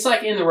 it's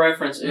like in the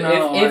reference.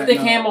 No, if the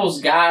camel's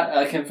got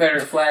a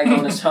Confederate flag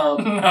on his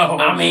hump, No.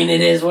 I mean,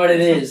 it is what it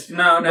is.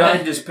 No,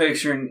 I'm just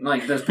picturing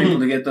like those people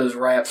to get those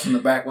wraps from the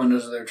back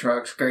windows of their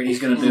trucks.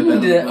 Grady's going to do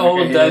that. The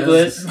old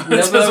Douglas.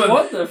 They'll be like,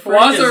 what the frick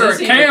Why is does there this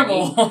a even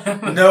camel?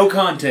 mean? No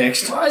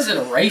context. Why is it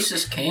a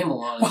racist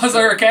camel on it? Why is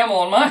there a camel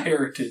on my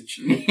heritage?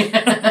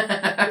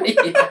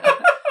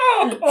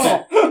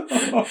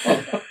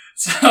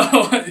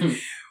 So,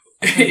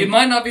 it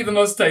might not be the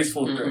most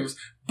tasteful of graves,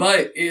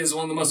 but is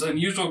one of the most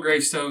unusual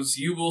gravestones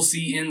you will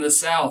see in the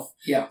South.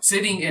 Yeah.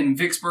 Sitting in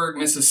Vicksburg,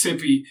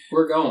 Mississippi,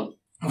 We're going.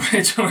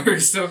 which we're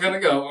still going to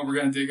go, and we're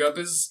going to dig up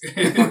his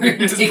Dig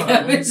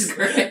up his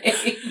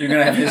grave. You're going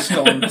to have his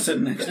skull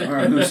sitting next to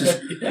her. Who's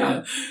just,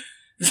 Yeah.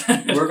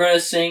 We're going to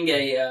sing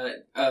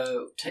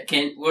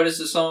what is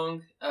the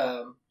song?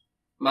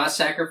 My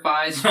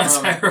Sacrifice. My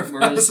Sacrifice. We're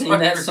going to sing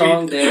that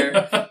song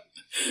there.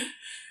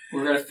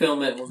 We're going to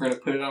film it. We're going to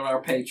put it on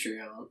our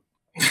Patreon.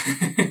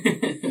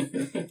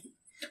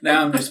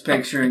 now I'm just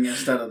picturing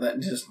instead of that,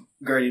 just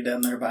Grady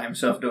down there by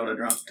himself doing a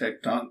drunk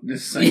TikTok,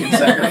 just singing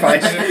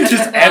Sacrifice,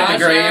 just at the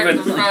grave,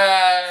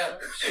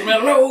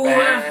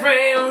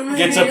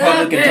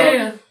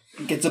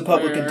 and gets a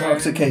public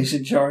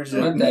intoxication charge.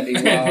 Wouldn't that be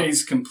wild?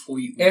 He's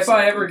completely. If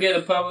I ever get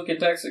a public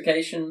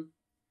intoxication,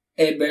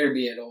 it better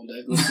be at Old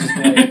Douglas's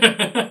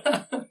grave.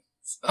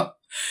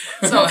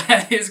 So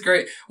at his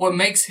grave, what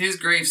makes his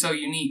grave so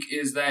unique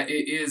is that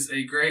it is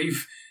a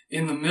grave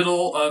in the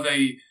middle of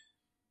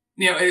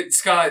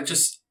it's got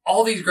just,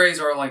 all these graves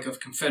are like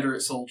of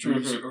Confederate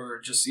soldiers or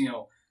just,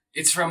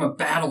 it's from a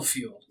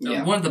battlefield.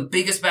 Yeah. One of the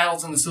biggest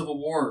battles in the Civil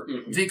War,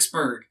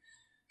 Vicksburg.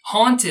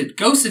 Haunted.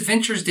 Ghost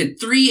Adventures did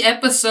 3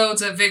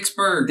 episodes at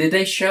Vicksburg. Did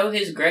they show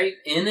his grave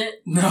in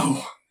it?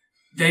 No.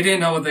 They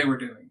didn't know what they were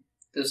doing.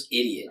 Those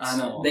idiots. I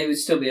know. They would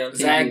still be on TV.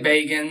 Zach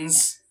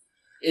Bagans.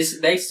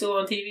 Is they still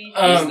on TV?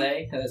 Is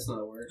they? That's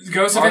not a word.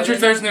 Ghost Adventures,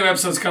 there's new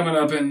episodes coming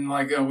up in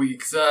like a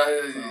week.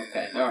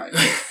 Okay, alright.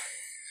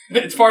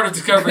 It's part of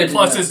Discovery Good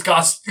Plus's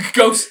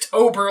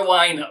Ghostober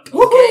lineup.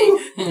 Okay.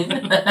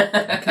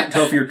 Can't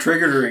tell if you're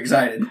triggered or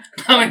excited.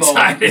 I'm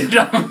excited.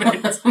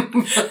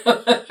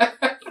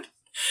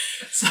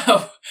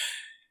 So,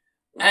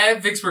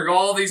 at Vicksburg,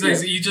 all these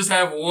things, you just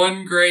have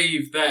one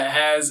grave that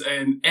has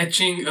an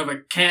etching of a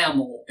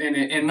camel in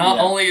it. And not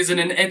only is it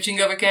an etching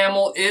of a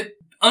camel,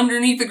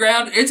 underneath the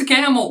ground, it's a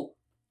camel.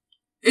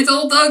 It's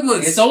Old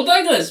Douglas. It's Old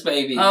Douglas,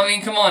 baby. I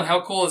mean, come on,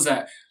 how cool is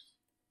that?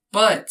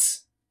 But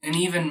an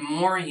even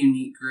more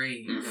unique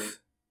grave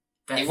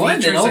that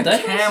features a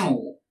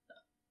camel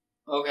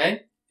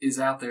is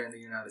out there in the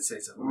United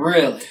States of America.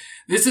 Really?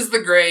 This is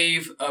the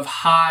grave of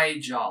High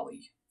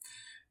Jolly.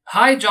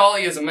 High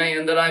Jolly is a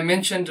man that I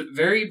mentioned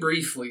very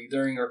briefly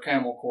during our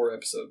Camel Corps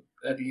episode.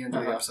 At the end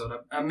of the episode,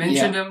 I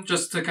mentioned him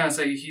just to kind of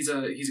say he's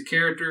a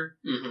character,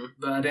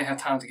 but I didn't have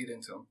time to get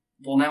into him.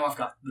 Well, now I've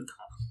got the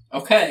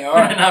time. Okay, all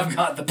right. And I've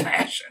got the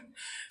passion.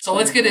 So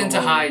let's get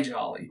into High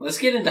Jolly. Let's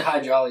get into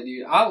High Jolly,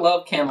 dude. I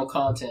love camel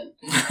content.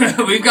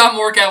 We've got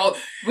more camel.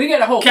 We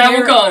got a whole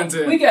camel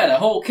content. We got a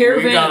whole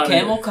caravan of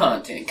camel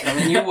content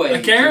coming your way.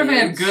 A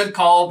caravan, kids. good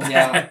callback.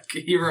 Yeah.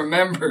 He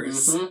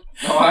remembers.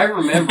 Oh, I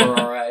remember.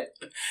 All right.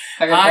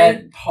 I got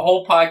that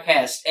whole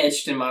podcast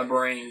etched in my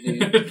brain,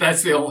 dude.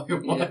 That's the only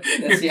one.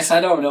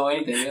 I don't know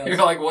anything else. You're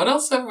like, what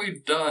else have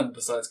we done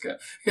besides camel?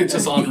 It's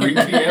just on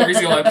repeat. Every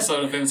single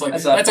episode of him. It's like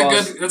that's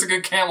a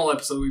good camel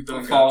episode we've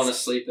done. I'm falling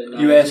asleep at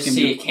night. You ask him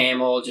see a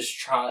camel just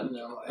trotting.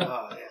 I'm like,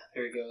 oh yeah,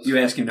 there he goes. You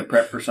ask him to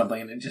prep for something,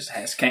 and it just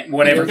has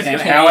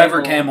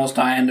however camels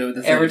tie into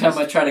the thing. Every time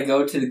I try to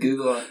go to the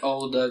Google on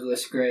Old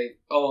Douglas grave,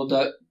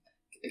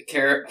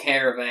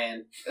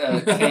 caravan,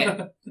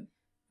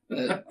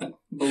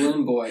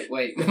 balloon boy.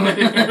 Wait.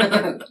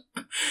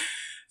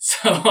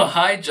 So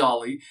High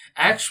Jolly,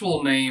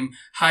 actual name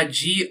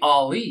Haji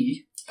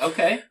Ali.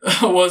 Okay.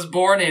 Was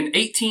born in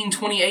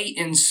 1828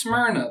 in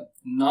Smyrna,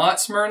 not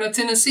Smyrna,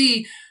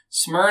 Tennessee.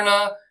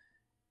 Smyrna,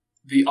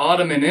 the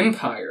Ottoman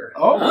Empire.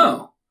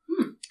 Oh.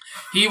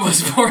 He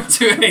was born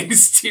to a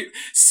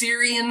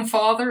Syrian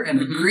father and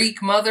a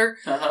Greek mother.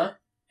 Uh-huh.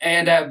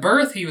 And at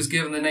birth, he was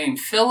given the name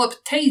Philip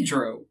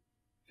Tadro.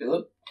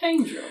 Philip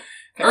Tadro.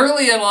 Okay.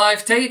 Early in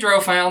life,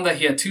 Tadro found that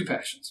he had 2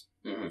 passions.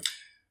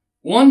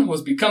 One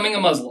was becoming a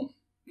Muslim.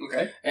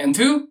 Okay. And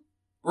 2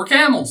 were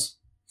camels.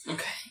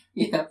 Okay.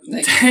 Yeah.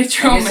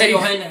 Tadro they go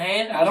hand in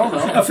hand? I don't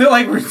know. I feel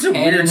like we're in some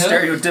weird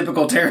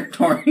stereotypical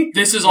territory.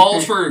 This is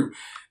all true.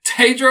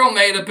 Tadro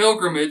made a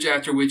pilgrimage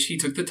after which he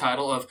took the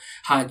title of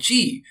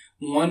Haji,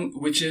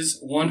 which is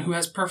one who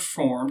has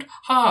performed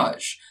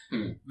Hajj,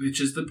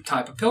 which is the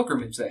type of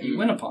pilgrimage that he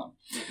went upon.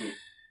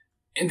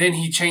 And then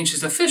he changed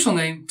his official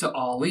name to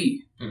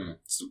Ali.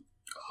 So,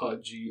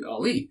 Haji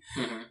Ali.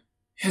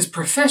 His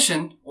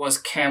profession was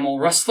camel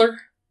rustler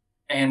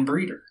and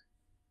breeder.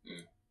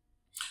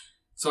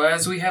 So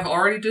as we have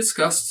already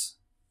discussed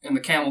in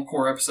the Camel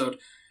Corps episode,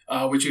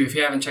 which if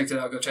you haven't checked it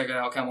out, go check it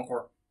out, Camel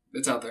Corps.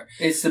 It's out there.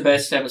 It's the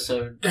best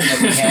episode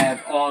that we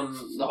have on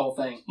the whole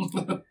thing.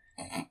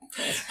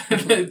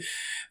 the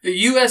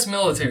U.S.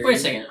 military. Wait a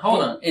second.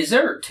 Hold on. Is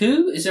there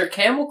two? Is there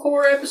Camel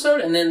Corps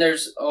episode, and then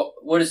there's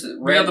what is it?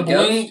 We got the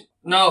balloon. Ghost?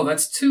 No,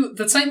 that's two.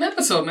 The same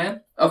episode,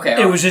 man.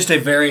 Okay. It was just a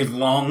very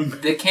long.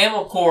 The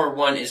Camel Corps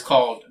one is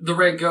called The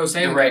Red Ghost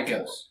and The Red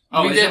Camel Ghost. Corps.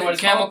 Oh, we is that did what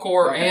it's Camel called?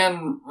 Corps Okay.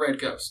 and Red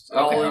Ghost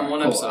all Okay, in one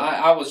cool. episode.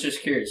 I was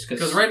just curious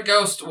Because Red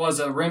Ghost was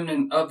a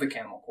remnant of the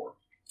Camel Corps,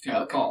 if you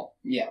recall.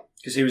 Yeah.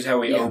 Because he was how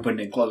we Yeah. opened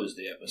and closed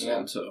the episode,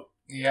 Yeah. so.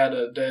 He had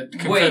a dead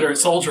Confederate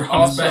soldier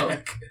on his also-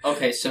 back.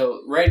 Okay,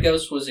 so Red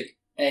Ghost was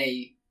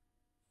a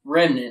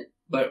remnant,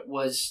 but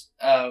was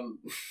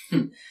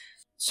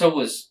so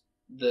was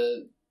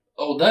the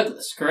Old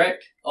Douglas,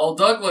 correct? Old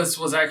Douglas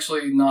was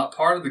actually not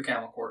part of the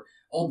Camel Corps.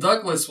 Old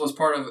Douglas was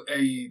part of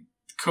a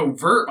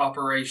covert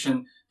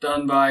operation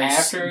done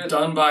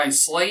by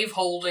slave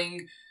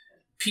holding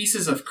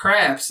pieces of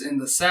crafts in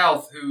the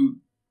South who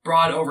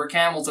brought over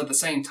camels at the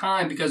same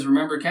time, because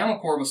remember, Camel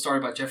Corps was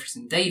started by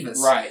Jefferson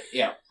Davis. Right,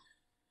 yeah.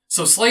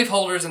 So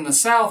slaveholders in the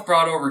South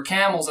brought over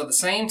camels at the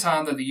same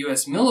time that the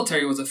U.S.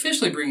 military was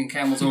officially bringing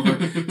camels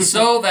over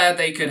so that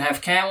they could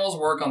have camels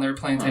work on their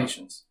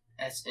plantations.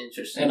 That's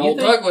interesting. And Old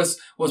Douglas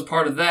was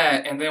part of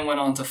that, and then went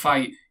on to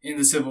fight in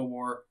the Civil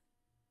War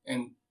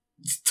and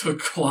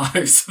took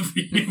lives of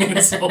the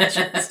Union soldiers.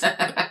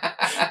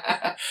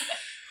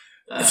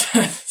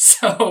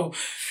 So,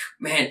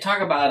 man,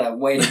 talk about a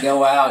way to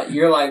go out.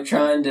 You're like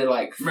trying to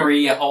like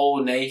free a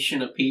whole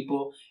nation of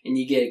people, and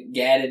you get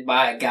gadded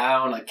by a guy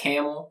on a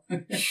camel.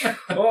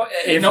 Well,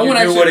 if No you one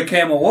knew actually- what a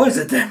camel was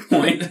at that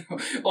point.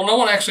 well, no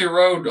one actually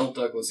rode Old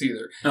Douglas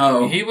either.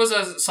 Oh. He was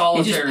a He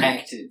solitary. just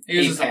packed it. He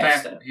was just a packed packer.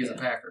 stuff, He's yeah. a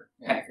packer.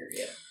 Yeah. Packer,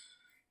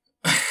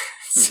 yeah.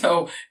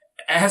 So,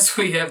 as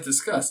we have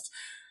discussed,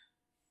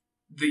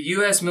 the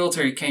U.S.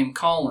 military came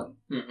calling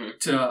Mm-hmm.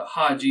 to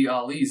Haji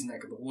Ali's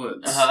neck of the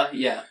woods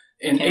Yeah.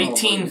 in Camel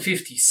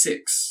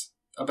 1856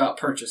 about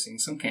purchasing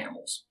some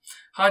camels.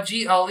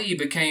 Haji Ali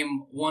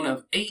became one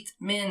of 8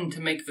 men to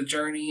make the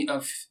journey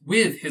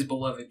with his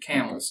beloved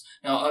camels.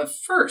 Now, at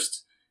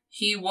first,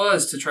 he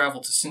was to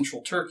travel to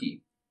central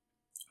Turkey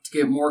to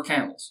get more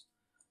camels.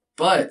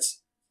 But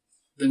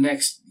the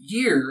next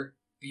year,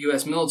 the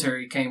U.S.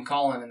 military came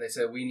calling and they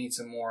said, we need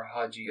some more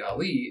Haji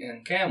Ali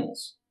and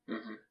camels.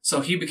 Mm-hmm.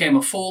 So he became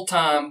a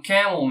full-time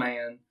camel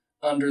man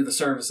under the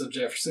service of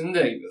Jefferson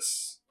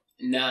Davis.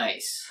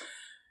 Nice.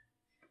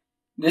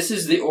 This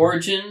is the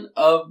origin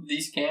of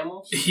these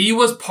camels? He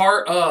was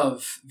part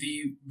of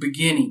the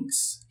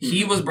beginnings. Mm-hmm.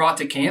 He was brought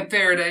to Camp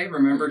Verde.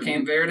 Remember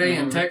Camp Verde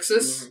in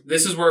Texas? Mm-hmm.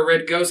 This is where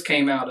Red Ghost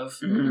came out of.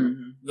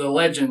 Mm-hmm. The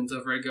legend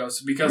of Red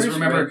Ghost. Because Where's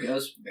remember, Red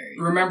Ghost buried?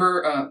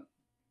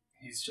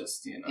 he's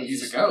just,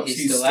 He's a ghost.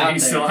 he's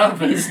still out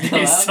there.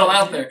 He's still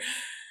out there.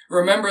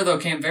 Remember, though,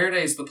 Camp Verde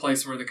is the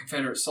place where the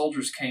Confederate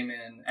soldiers came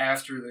in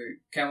after the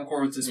Camel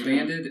Corps was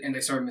disbanded, and they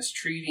started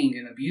mistreating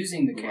and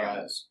abusing the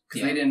camels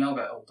because they didn't know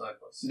about Old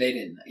Douglas. They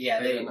didn't. Yeah,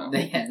 They didn't know.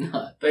 They had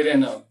not. They didn't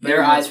know.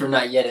 Their eyes were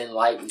not yet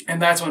enlightened.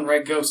 And that's when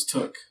Red Ghost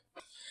took.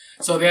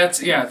 So that's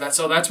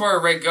where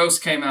Red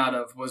Ghost came out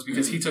of, was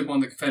because he took one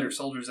of the Confederate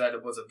soldiers that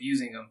was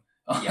abusing him.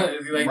 Yeah,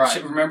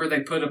 right. Remember,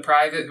 they put a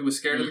private who was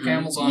scared of the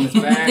camels on his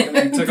back, and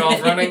they took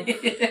off running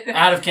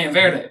out of Camp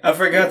Verde. I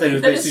forgot that it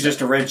was basically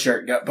just a red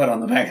shirt got put on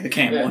the back of the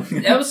camel.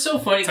 Yeah. That was so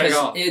funny Take because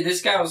off.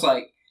 this guy was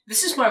like,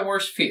 "This is my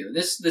worst fear.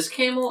 This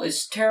camel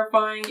is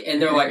terrifying."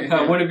 And they're like,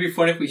 "Wouldn't it be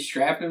fun if we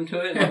strapped him to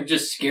it and like,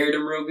 just scared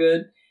him real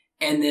good?"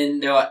 And then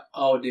they're like,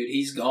 "Oh, dude,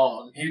 he's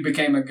gone." He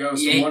became a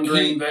ghost Yeah,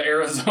 wandering the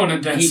Arizona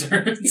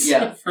deserts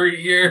for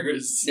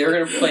years. They were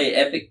going to play an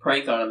epic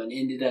prank on him and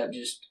ended up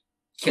just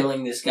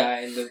killing this guy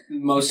in the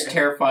most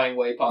terrifying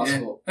way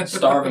possible. Yeah.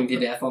 Starving to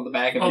death on the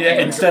back of a Yeah,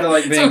 camel. instead of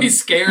like So being he's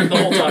scared the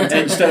whole time.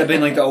 instead of being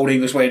like the old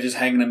English way of just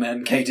hanging them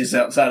in cages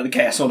outside of the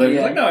castle, they were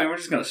Yeah. like, no, we're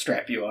just gonna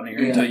strap you on here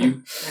Yeah. until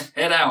you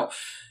Head out.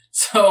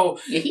 So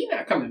Yeah, he's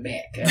not coming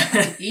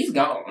back. He's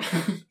gone.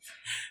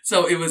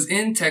 So it was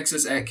in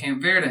Texas at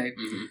Camp Verde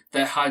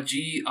that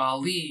Haji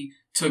Ali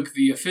took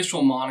the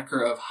official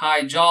moniker of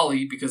Hi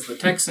Jolly because the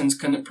Texans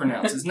couldn't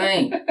pronounce his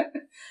name.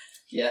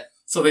 Yeah.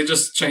 So they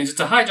just changed it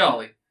to Hi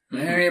Jolly.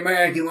 very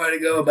American way to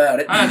go about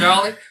it. Hi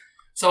Jolly.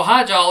 So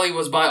Hi Jolly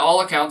was by all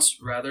accounts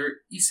rather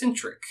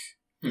eccentric.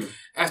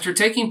 After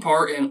taking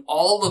part in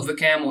all of the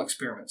camel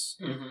experiments,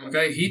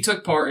 okay, he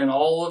took part in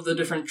all of the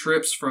different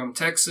trips from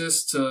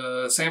Texas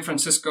to San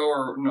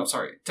Francisco,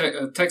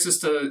 Texas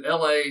to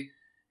L.A.,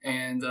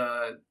 and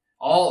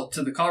all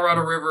to the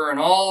Colorado River and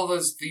all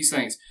of these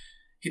things.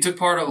 He took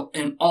part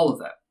in all of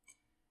that.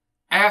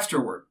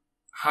 Afterward,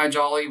 Hi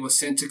Jolly was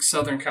sent to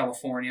Southern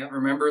California.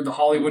 Remember the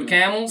Hollywood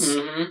Camels?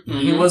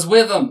 He was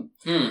with them.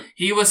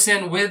 He was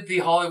sent with the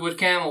Hollywood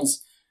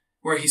Camels,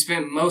 where he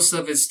spent most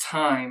of his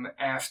time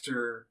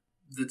after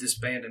the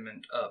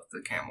disbandment of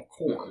the Camel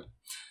Corps.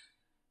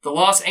 The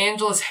Los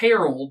Angeles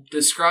Herald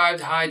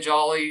described Hi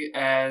Jolly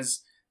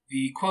as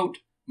the, quote,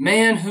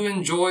 man who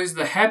enjoys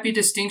the happy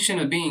distinction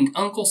of being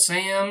Uncle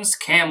Sam's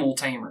camel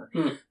tamer,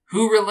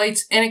 who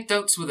relates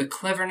anecdotes with a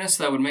cleverness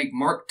that would make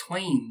Mark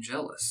Twain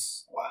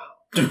jealous.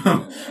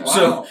 Wow.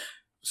 So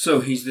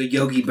So he's the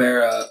Yogi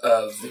Berra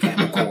of the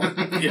Camel Corps.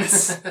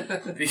 Yes.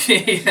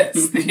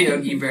 Yes, the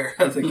Yogi Bear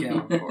of the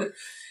Camel Corps.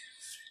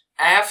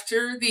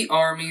 After the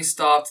army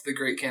stopped the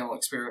Great Camel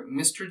Experiment,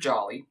 Mr.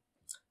 Jolly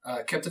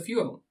kept a few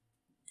of them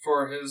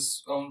for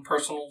his own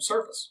personal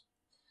service.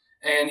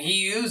 And he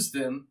used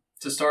them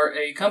to start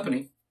a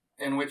company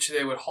in which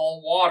they would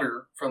haul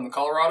water from the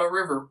Colorado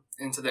River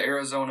into the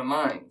Arizona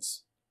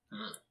mines.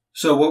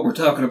 So what we're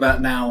talking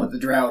about now with the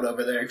drought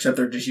over there, except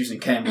they're just using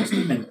camels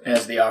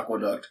as the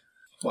aqueduct.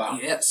 Wow.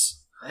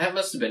 Yes. That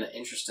must have been an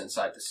interesting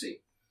sight to see.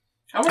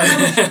 I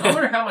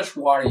wonder how much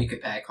water you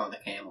could pack on the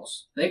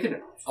camels. They could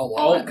a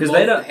lot. Because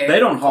they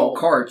don't haul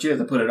carts. You have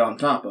to put it on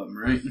top of them,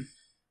 right?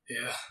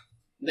 Yeah.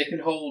 They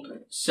could hold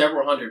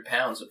several hundred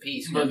pounds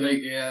apiece. But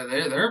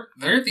they're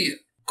the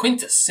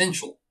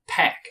quintessential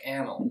pack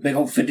animal. Big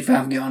old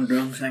 55-gallon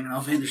drums hanging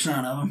off either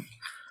side of them.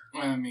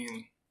 I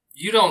mean,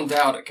 you don't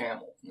doubt a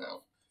camel,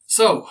 no.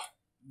 So,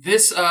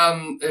 this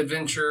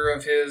adventure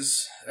of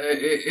his,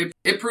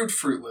 it proved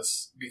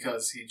fruitless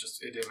because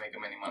it didn't make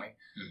him any money.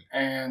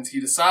 And he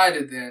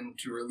decided then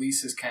to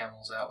release his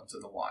camels out into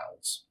the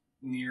wilds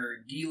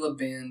near Gila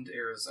Bend,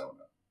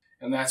 Arizona.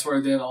 And that's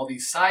where then all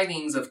these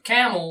sightings of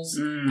camels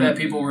that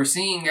people were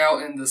seeing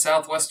out in the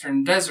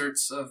southwestern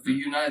deserts of the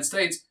United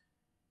States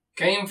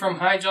came from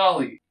Hi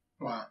Jolly.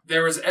 Wow.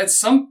 There was, at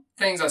some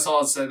things I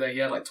saw it said that he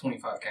had like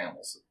 25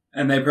 camels.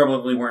 And they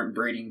probably weren't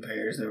breeding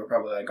pairs. They were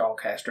probably like all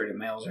castrated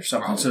males or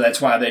something. Probably. So that's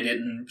why they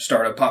didn't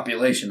start a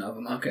population of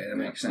them. Okay, that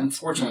makes sense.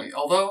 Unfortunately.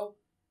 Although,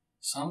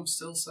 some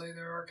still say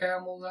there are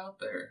camels out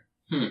there.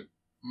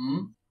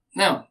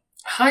 Now,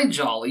 Hi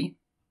Jolly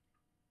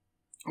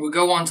would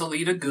go on to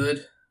lead a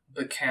good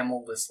but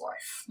camel-less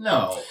life.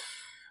 No.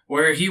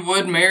 Where he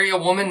would marry a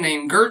woman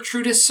named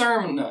Gertrudis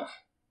Cerna.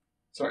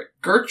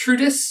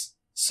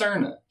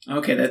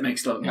 Okay, that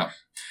makes total sense. Yeah.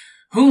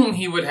 Whom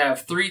he would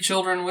have 3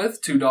 children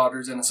with, 2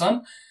 daughters and a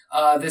son.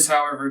 This,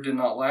 however, did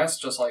not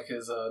last, just like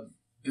his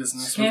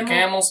business with the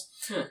camels.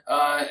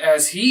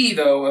 As he,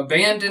 though,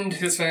 abandoned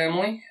his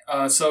family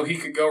so he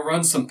could go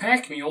run some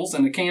pack mules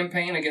in a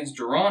campaign against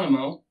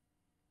Geronimo.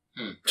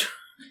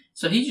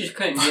 So he just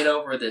couldn't get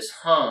over this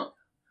hump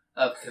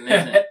of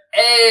commitment.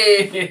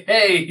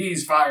 Hey,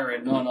 he's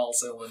firing on all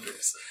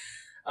cylinders.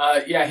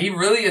 He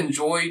really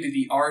enjoyed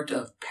the art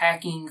of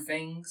packing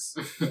things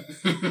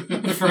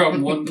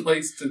from one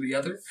place to the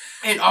other.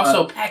 And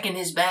also packing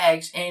his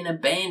bags and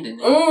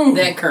abandoning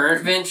that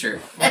current venture.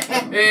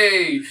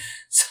 Hey,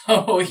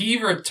 so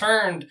he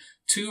returned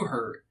to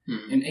her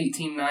in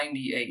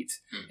 1898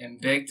 and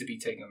begged to be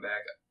taken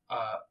back.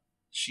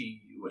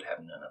 She would have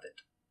none of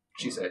it.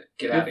 She said,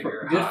 get out of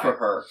here. Good for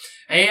her.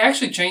 And he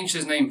actually changed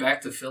his name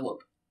back to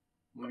Philip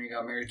when he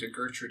got married to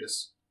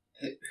Gertrudis.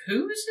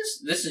 Who is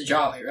this? This is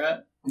Jolly,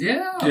 right?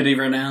 Yeah. Did he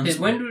renounce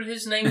When did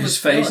his name his was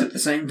face Philip? at the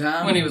same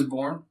time? When he was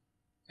born.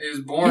 He was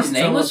born His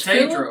name was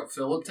Tedro.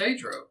 Philip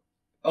Tedro.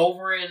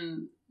 Over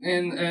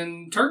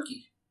in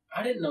Turkey.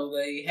 I didn't know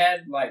they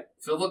had, like...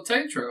 Philip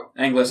Tedro.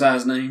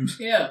 Anglicized names?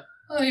 Yeah.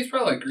 He's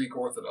probably like Greek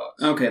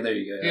Orthodox. Okay, there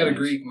you go. He had a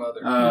Greek mother.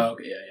 Oh,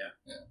 okay,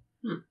 yeah.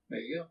 There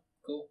you go.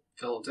 Cool.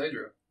 Philip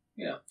Tedro.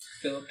 Yeah,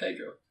 Philip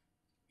Tedro.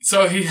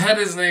 So he had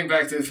his name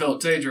back to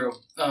Philip Tedro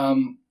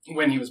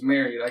when he was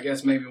married. I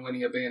guess maybe when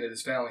he abandoned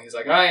his family, he's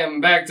like, I am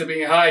back to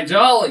being Hi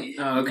Jolly.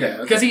 Oh, okay.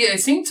 Because he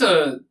seemed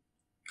to...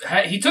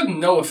 He took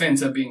no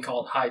offense at being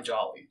called Hi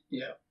Jolly.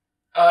 Yeah.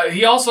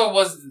 He also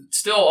was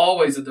still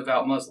always a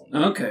devout Muslim.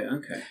 Okay.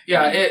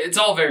 Yeah, it's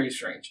all very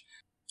strange.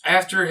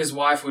 After his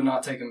wife would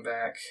not take him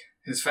back,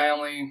 his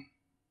family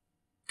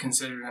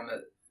considered him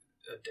a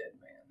dead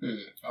man.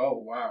 Oh,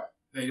 wow.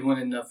 They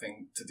wanted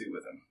nothing to do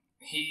with him.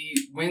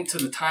 He went to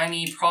the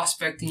tiny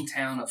prospecting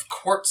town of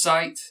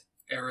Quartzsite,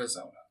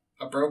 Arizona,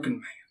 a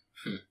broken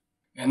man.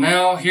 And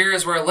now, here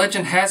is where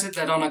legend has it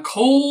that on a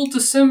cold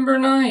December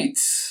night,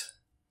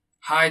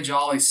 Hi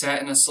Jolly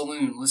sat in a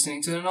saloon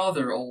listening to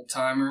another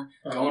old-timer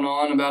going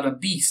on about a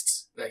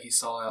beast that he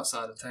saw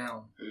outside of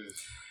town.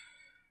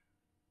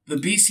 The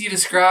beast he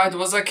described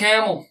was a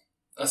camel,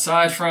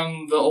 aside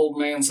from the old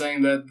man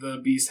saying that the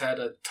beast had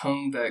a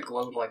tongue that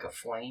glowed like a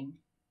flame,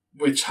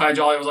 which Hi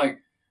Jolly was like,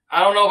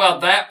 I don't know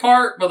about that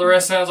part, but the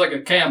rest sounds like a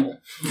camel.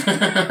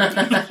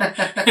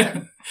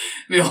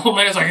 The old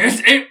man's like,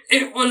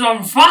 it was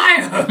on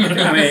fire.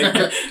 I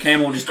mean,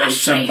 camel just ate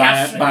some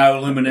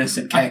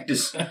bioluminescent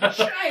cactus. Hey,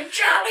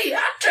 Jolly,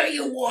 I tell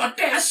you what,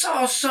 I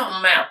saw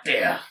something out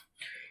there.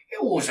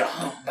 It was a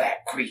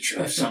humpback creature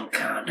of some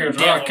kind. It was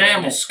not a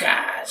camel. In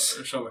disguise.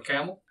 So a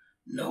camel?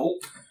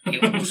 Nope.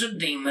 It was a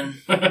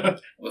demon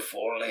with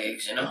 4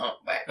 legs and a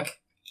humpback.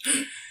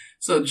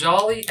 So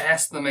Jolly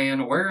asked the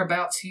man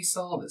whereabouts he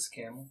saw this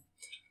camel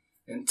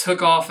and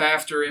took off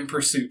after in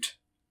pursuit.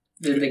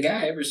 Did the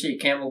guy ever see a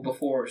camel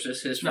before? Or is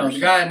this his first? No, the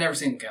guy had never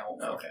seen a camel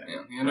before. Okay.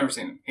 Yeah, he had never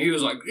seen him. He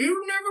was like,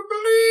 you never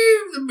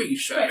believe the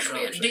beast.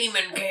 Especially a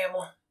demon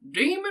camel.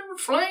 Demon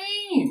with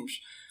flames.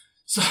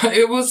 So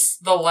it was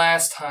the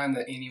last time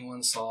that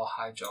anyone saw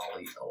Hi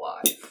Jolly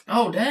alive.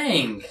 Oh,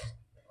 dang.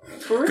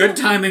 Good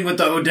timing with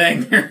the oh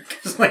dang there,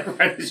 because like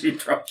right as you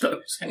drop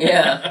those.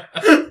 Yeah.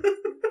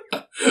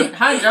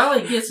 High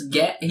Jolly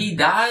he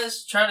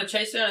dies trying to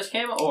chase down his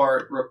camel,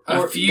 or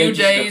a few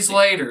days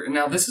later.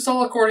 Now, this is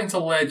all according to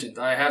legend.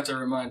 I have to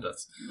remind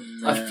us.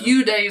 No. A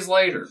few days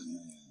later.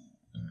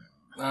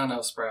 I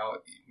know,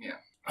 Sprout. Yeah.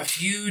 A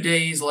few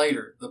days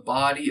later, the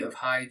body of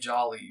High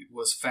Jolly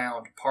was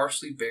found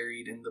partially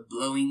buried in the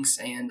blowing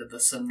sand of the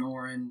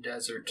Sonoran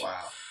Desert.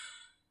 Wow.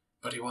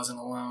 But he wasn't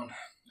alone.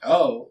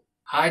 Oh.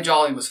 High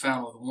Jolly was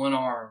found with one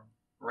arm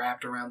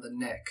wrapped around the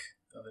neck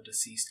of a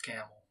deceased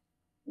camel.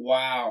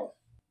 Wow.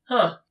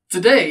 Huh.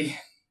 Today,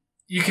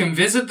 you can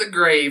visit the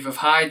grave of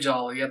High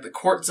Jolly at the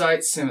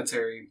Quartzsite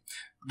Cemetery.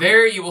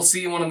 There you will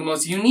see one of the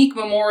most unique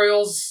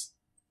memorials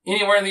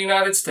anywhere in the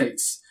United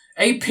States.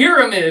 A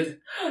pyramid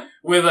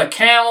with a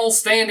camel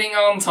standing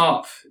on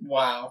top.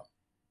 Wow.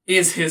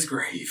 Is his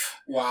grave.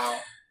 Wow.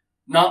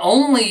 Not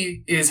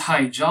only is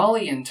High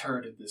Jolly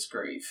interred in this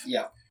grave.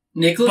 Yeah.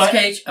 Nicolas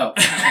Cage. Oh.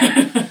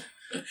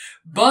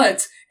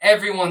 But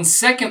everyone's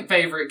second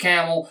favorite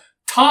camel,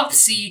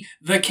 Topsy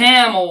the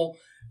camel.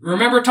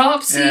 Remember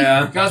Topsy?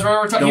 Yeah. You guys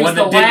remember Topsy? The one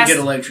that didn't get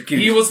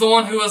electrocuted. He was the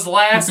one who was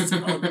last,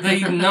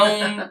 the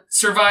known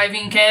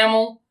surviving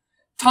camel.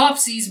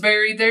 Topsy's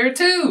buried there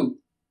too.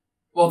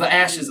 Well, the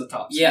ashes of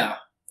Topsy. Yeah.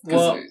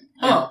 Well,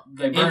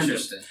 they burned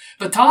it.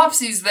 But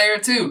Topsy's there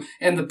too,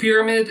 and the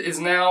pyramid is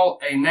now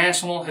a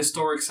National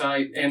Historic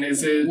Site and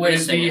is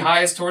the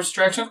highest tourist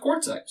attraction of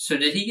Quartzsite. So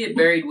did he get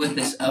buried with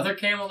this other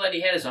camel that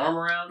he had his arm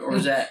around, or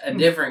is that a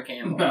different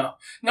camel?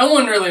 No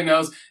one really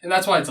knows, and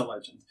that's why it's a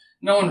legend.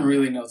 No one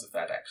really knows if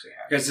that actually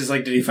happened. I guess it's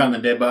like, did he find the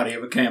dead body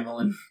of a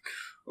camel,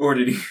 or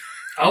did he?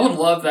 I would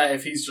love that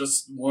if he's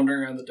just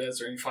wandering around the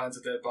desert and he finds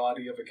a dead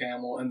body of a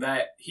camel and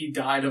that he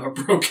died of a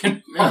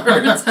broken heart.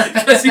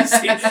 Because he's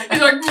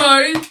like,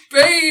 my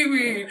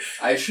baby!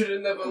 I should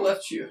have never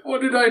left you.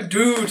 What did I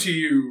do to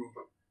you?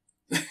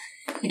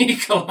 He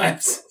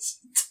collapses.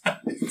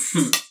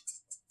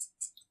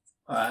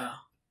 Wow.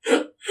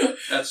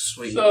 That's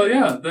sweet. So,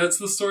 yeah, that's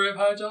the story of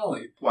High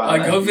Jolly. Wow.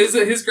 Go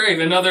visit his grave.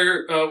 We're going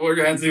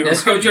to have to do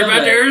a road trip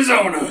back to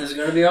Arizona. This is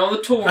going to be on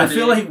the tour. I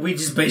feel like we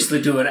just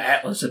basically do an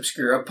Atlas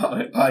Obscura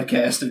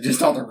podcast of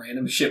just all the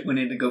random shit we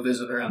need to go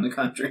visit around the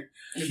country.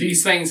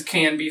 These things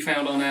can be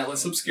found on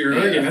Atlas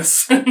Obscura,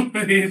 yes.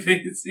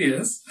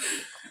 Yes.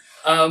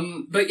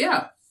 But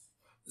yeah.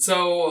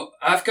 So,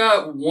 I've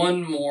got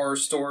one more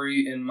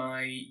story in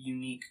my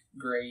Unique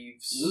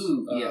Graves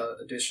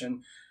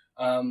edition.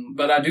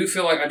 But I do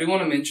feel like I do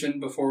want to mention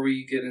before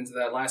we get into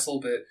that last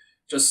little bit,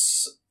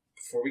 just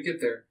before we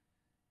get there,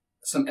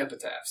 some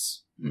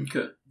epitaphs.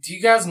 Okay. Do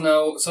you guys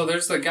know? So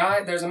there's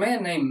a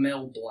man named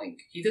Mel Blanc.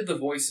 He did the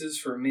voices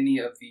for many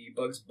of the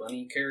Bugs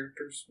Bunny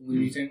characters,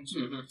 Looney Tunes.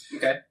 Mm-hmm.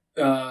 Okay.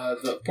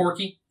 The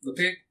Porky, the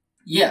pig.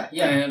 Yeah.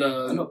 And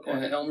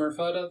Elmer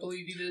Fudd, I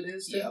believe he did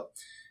his too. Yeah.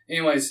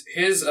 Anyways,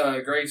 his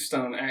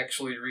gravestone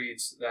actually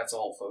reads, "That's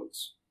all,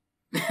 folks."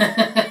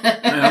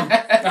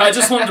 I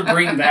just wanted to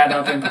bring that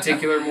up in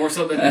particular more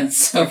so than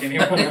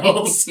anyone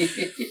else,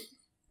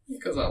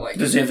 because I like.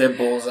 Does he have that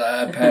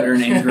bullseye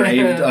pattern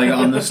engraved like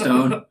on the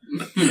stone?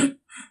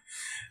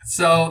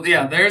 So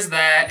yeah, there's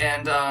that,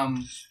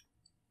 and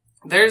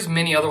there's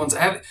many other ones.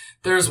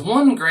 There's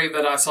one grave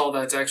that I saw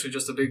that's actually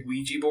just a big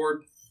Ouija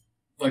board,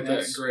 like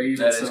that grave.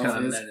 That is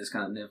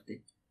kind of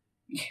nifty.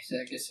 Yes,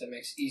 I guess that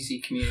makes easy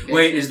communication.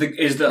 Wait, is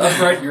the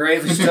upright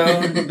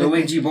gravestone the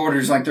Ouija board, or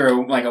is like they're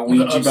like a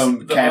Ouija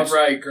bone? The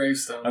upright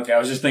gravestone. Okay, I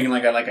was just thinking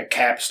like a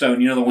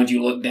capstone. You know, the ones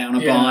you look down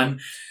upon.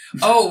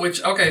 Oh,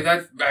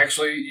 that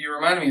actually you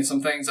reminded me of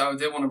some things I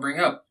did want to bring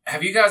up.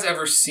 Have you guys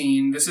ever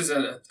seen? This is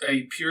a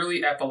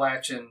purely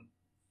Appalachian,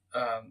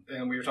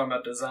 and we were talking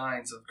about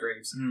designs of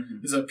graves. Mm-hmm.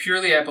 It's a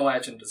purely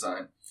Appalachian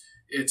design.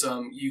 It's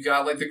you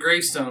got like the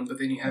gravestone, but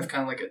then you have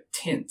kind of like a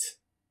tint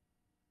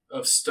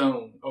of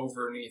stone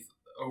over the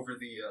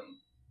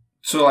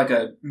so like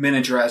a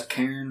miniaturized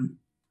cairn.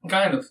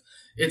 Kind of.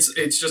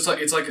 It's just like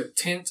it's like a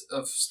tint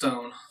of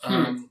stone.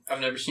 I've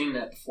never seen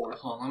that before.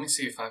 Hold on, let me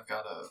see if I've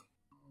got a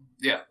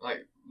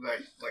like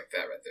that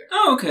right there.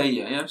 Oh, okay,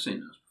 yeah, I've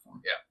seen those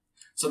before. Yeah.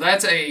 So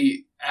that's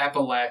a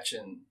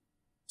Appalachian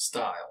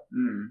style.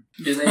 Mm.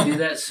 Do they do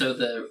that so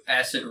the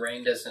acid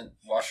rain doesn't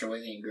wash away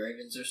the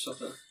engravings or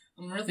something?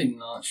 I'm really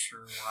not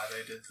sure why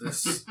they did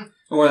this.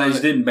 Or they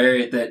just didn't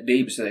bury it that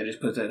deep, so they just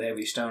put that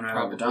heavy stone out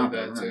over top of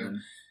it. Too.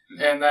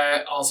 And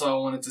that also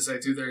I wanted to say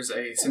too, there's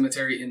a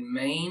cemetery in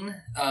Maine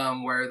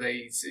where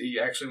they see,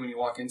 actually when you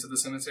walk into the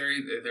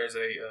cemetery, there's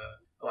a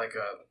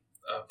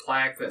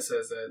plaque that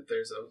says that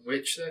there's a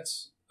witch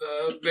that's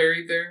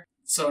buried there.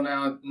 So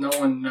now no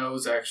one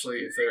knows actually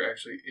if there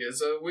actually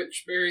is a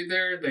witch buried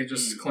there. They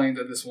just claim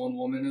that this one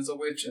woman is a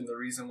witch, and the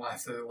reason why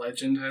the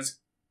legend has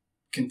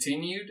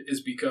continued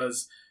is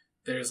because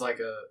there's like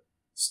a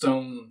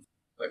stone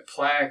like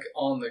plaque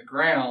on the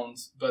ground,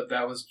 but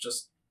that was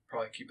just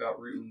probably keep out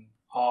rooting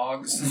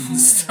hogs and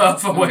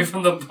stuff away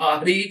from the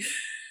body.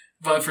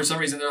 But for some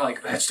reason they're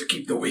like, that's to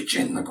keep the witch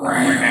in the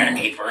ground. We're gonna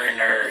keep her in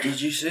there.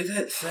 Did you see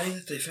that thing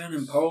that they found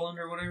in Poland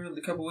or whatever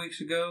a couple weeks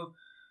ago?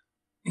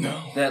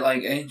 No. That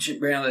like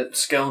ancient brown, that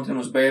skeleton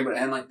was buried, but it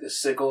had like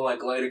this sickle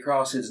like laid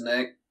across his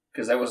neck,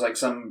 because that was like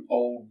some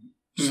old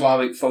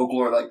Slavic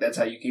folklore, like that's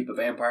how you keep a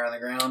vampire on the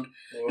ground.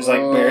 It's like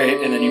bury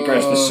it, and then you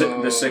press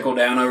the sickle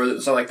down over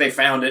it. So like they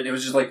found it, and it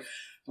was just like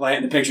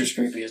the picture's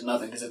creepy as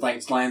nothing because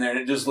it's laying there, and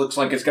it just looks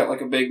like it's got like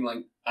a big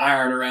like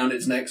iron around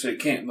its neck, so it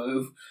can't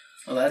move.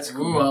 Well, that's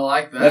cool. Ooh, I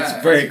like that.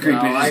 That's very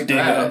creepy to just dig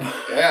that. up.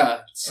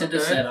 Yeah. Send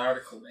us that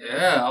article, man.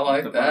 Yeah, I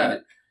like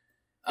that.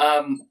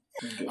 And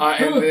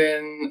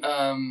then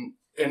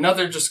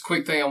another just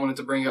quick thing I wanted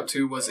to bring up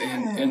too was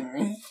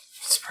in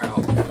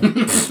Sprout.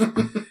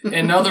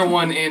 Another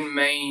one in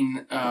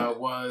Maine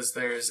was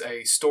there's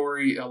a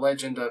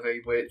legend of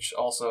a witch,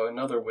 also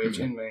another witch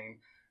in Maine,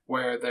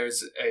 where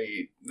there's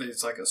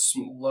like a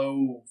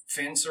low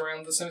fence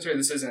around the cemetery.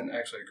 This isn't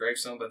actually a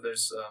gravestone, but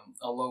there's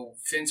a low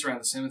fence around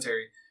the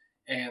cemetery,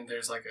 and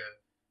there's like a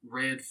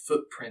red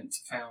footprint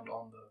found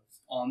on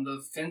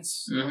the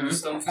fence, on the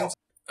stone fence.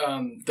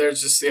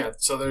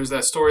 So there's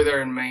that story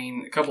there in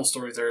Maine, a couple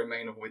stories there in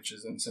Maine of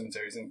witches and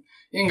cemeteries, and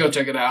you can go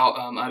check it out.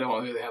 I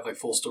don't really have like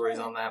full stories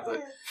on that,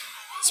 but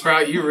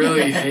Sprout, you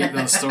really hate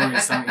those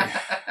stories, don't you?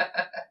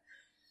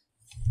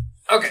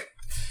 Okay.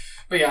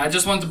 But yeah, I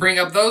just wanted to bring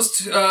up those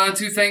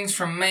two things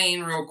from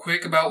Maine real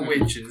quick about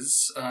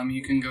witches.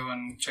 You can go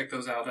and check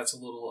those out. That's a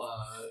little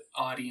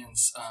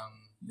audience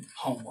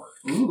homework.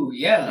 Ooh,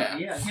 yeah,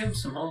 give them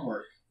some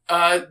homework.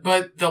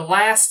 But the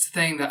last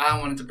thing that I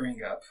wanted to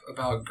bring up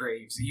about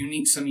graves,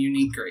 some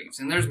unique graves,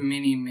 and there's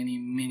many, many,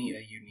 many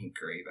a unique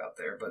grave out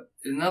there, but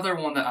another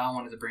one that I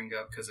wanted to bring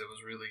up because it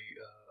was really,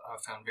 I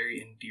found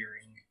very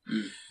endearing,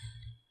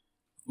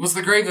 was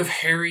the grave of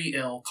Harry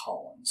L.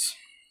 Collins.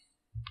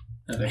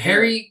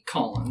 Harry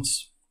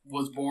Collins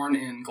was born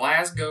in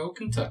Glasgow,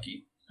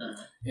 Kentucky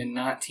in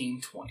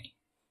 1920,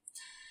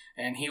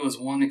 and he was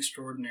one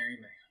extraordinary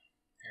man,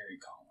 Harry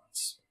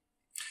Collins.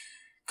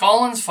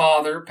 Collins'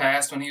 father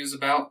passed when he was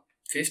about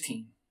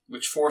 15,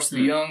 which forced the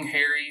young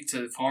Harry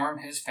to farm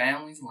his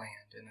family's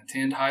land and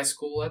attend high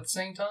school at the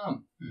same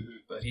time.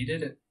 But he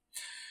did it.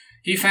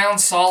 He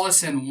found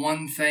solace in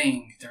one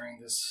thing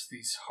during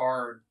these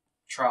hard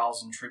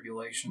trials and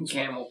tribulations.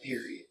 Camel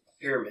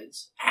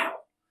pyramids. Ow.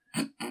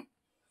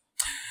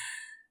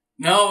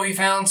 No, he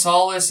found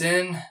solace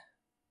in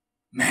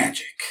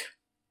magic.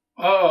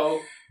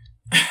 Oh.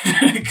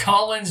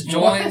 Collins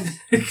joined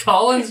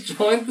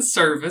the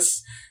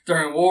service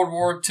during World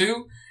War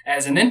II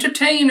as an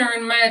entertainer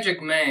and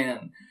magic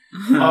man.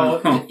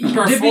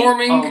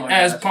 Performing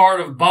as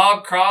part of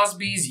Bob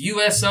Crosby's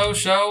USO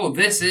show,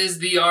 This Is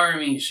the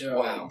Army Show.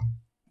 Wow.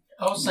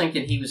 I was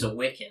thinking he was a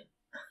Wiccan.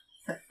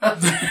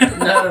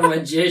 Not a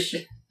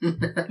magician.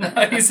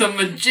 No, he's a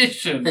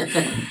magician.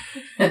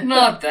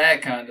 Not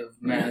that kind of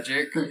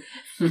magic.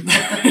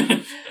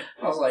 I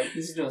was like,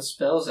 he's doing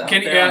spells out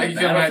there. You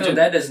can imagine.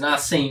 That does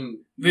not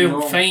seem the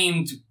normal.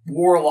 famed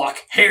warlock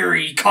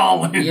Harry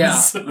Collins.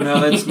 Yeah. No,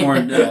 that's more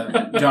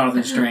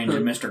Jonathan Strange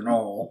and Mr.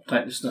 Knoll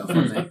type of stuff.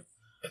 I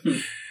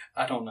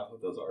don't know who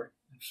those are.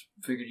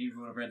 Figured you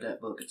would have read that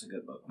book. It's a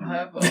good book. I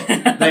have,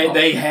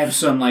 they have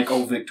some like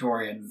old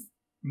Victorian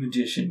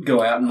magician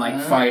go out and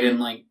like fight in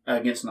like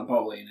against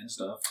Napoleon and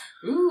stuff.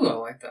 Ooh, I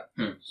like that.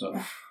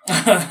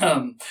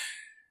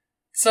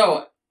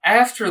 So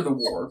after the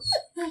war,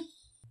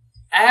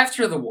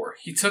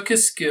 he took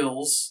his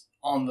skills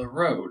on the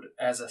road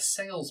as a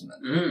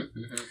salesman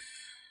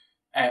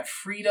at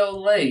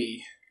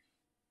Frito-Lay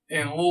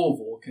in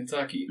Louisville,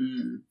 Kentucky.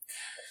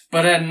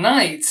 But at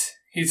night,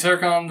 he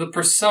took on the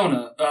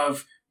persona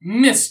of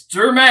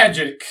Mr.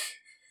 Magic.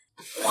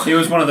 He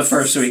was one of the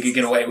first, so he could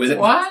get away with it.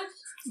 What?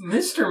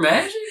 Mr.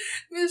 Magic?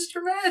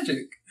 Mr.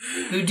 Magic.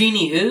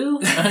 Houdini who?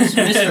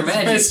 Mr.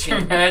 Magic.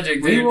 Mr.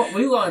 Magic, dude.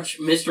 We watch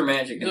Mr.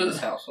 Magic in this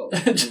household.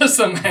 Just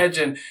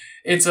imagine,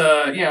 it's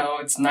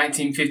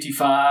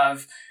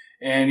 1955,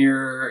 and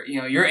you're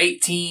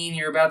 18,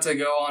 you're about to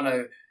go on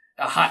a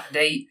hot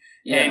date,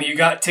 and you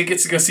got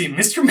tickets to go see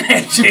Mr.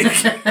 Magic.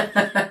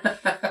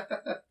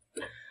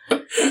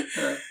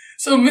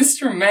 So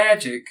Mr.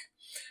 Magic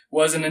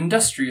was an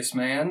industrious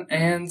man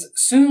and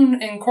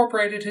soon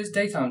incorporated his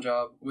daytime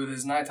job with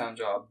his nighttime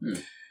job.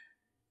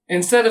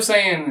 Instead of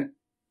saying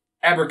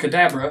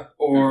abracadabra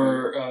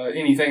or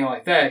anything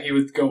like that, he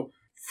would go,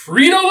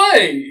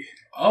 Frito-Lay!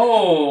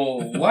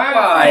 Oh,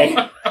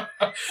 wow.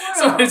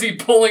 So as he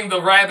pulling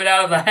the rabbit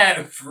out of the hat,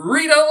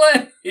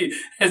 Frito-Lay!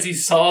 As he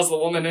saws the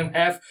woman in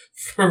half,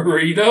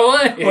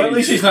 Frito-Lay! Well, at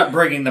least he's not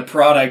bringing the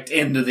product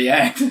into the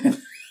act.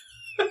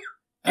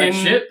 A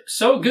chip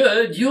so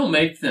good, you'll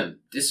make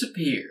them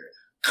disappear.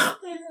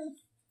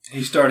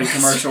 He started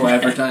commercial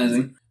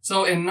advertising.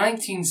 So in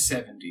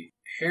 1970,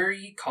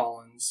 Harry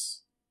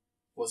Collins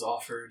was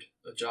offered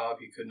a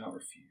job he could not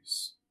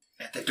refuse.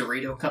 At the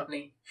Dorito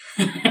Company?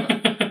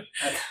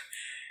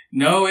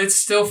 No, it's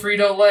still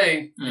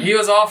Frito-Lay. He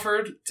was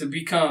offered to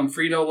become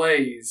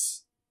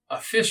Frito-Lay's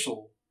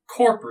official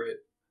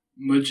corporate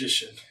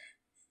magician.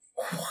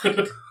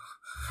 What?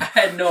 I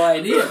had no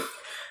idea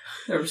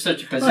there was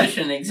such a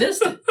position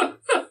existed.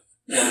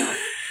 Wow.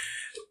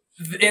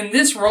 In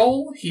this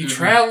role, he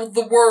traveled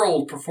the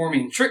world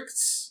performing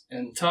tricks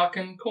and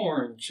talking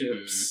corn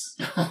chips.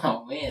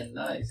 Oh man,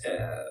 nice.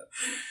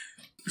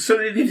 So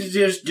did he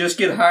just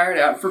get hired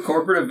out for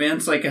corporate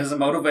events, like as a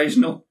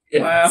motivational?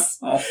 Yes.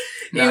 Wow. Oh,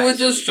 He would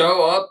just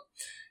show up.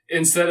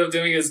 Instead of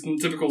doing his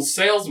typical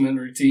salesman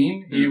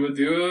routine, he would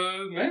do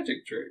a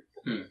magic trick.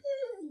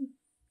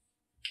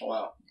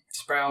 Wow.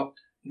 Sprout,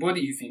 what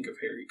do you think of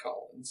Harry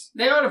Collins?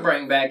 They ought to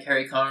bring back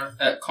Harry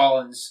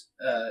Collins'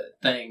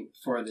 thing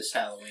for this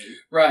Halloween.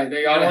 Right,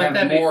 they ought to like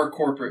have more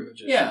corporate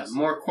magicians. Yeah,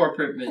 more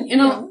corporate. You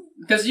know,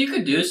 because you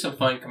could do some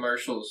fun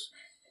commercials,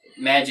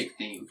 magic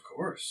themed. Of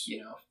course.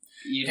 You know,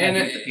 you'd and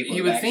have to get the people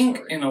you would think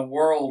in a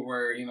world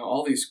where,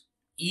 all these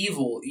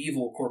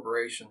evil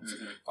corporations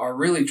are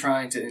really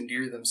trying to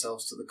endear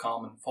themselves to the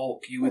common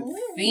folk, you would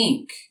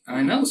think,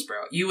 I know,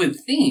 Sprout, you would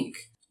think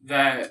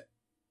that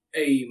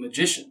a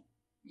magician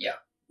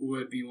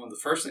would be one of the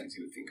first things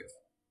you would think of.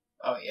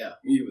 Oh, yeah.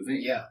 You would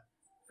think. Yeah,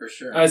 for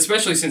sure.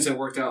 Especially since it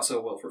worked out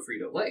so well for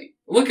Frito-Lay.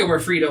 Look at where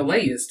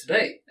Frito-Lay is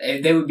today.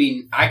 They would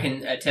be, I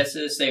can attest to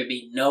this, they would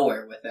be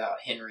nowhere without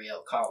Henry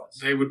L. Collins.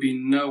 They would be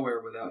nowhere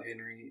without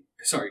Harry.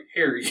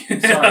 Harry.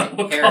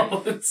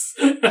 Collins.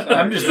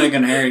 I'm just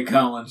thinking Harry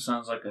Collins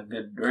sounds like a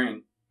good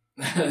drink.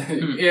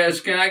 Yes,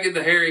 can I get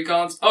the Harry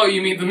Collins? Oh,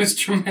 you mean the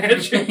Mr.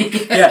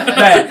 Magic? Yeah,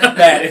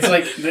 that. It's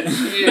like...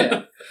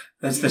 Yeah.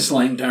 That's the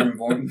slang term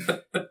for him.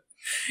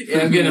 Yeah,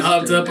 I'm getting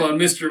hopped up on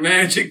Mr.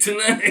 Magic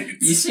tonight.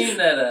 You seen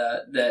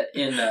that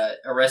in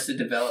Arrested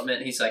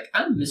Development? He's like,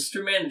 I'm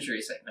Mr. Manager.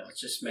 He's like, no,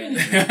 it's just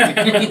manager.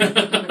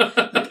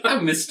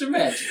 I'm Mr.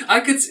 Magic.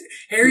 I could see,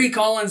 Harry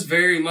Collins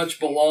very much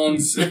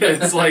belongs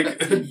as like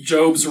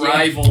Job's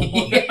rival.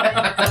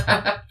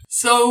 Yeah.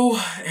 So,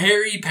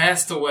 Harry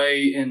passed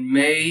away in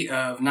May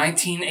of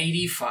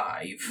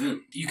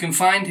 1985. You can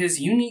find his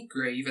unique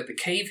grave at the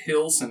Cave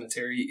Hill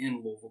Cemetery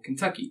in Louisville,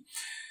 Kentucky.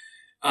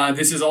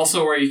 This is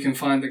also where you can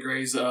find the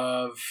graves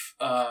of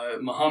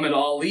Muhammad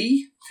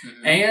Ali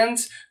and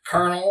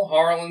Colonel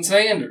Harlan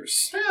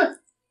Sanders. Yeah.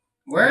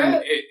 Where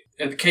at?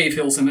 At the Cave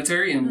Hill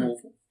Cemetery in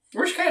Louisville.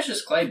 Where's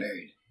Cassius Clay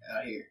buried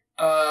out here?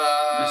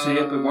 Is he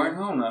up at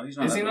Whitehall? No, he's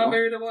not. Is he not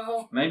buried at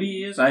Whitehall? Maybe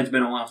he is. It's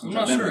been a while since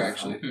I'm I've not been sure, to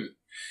actually. Whitehall.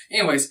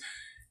 Anyways,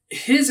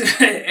 his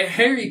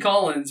Harry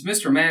Collins,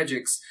 Mr.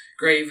 Magic's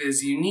grave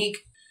is unique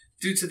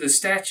due to the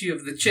statue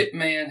of the Chip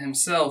Man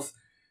himself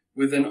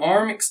with an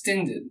arm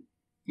extended.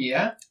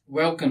 Yeah?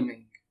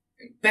 Welcoming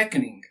and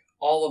beckoning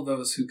all of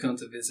those who come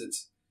to visit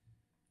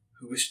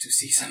who wish to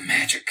see some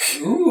magic.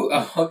 Ooh,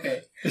 oh,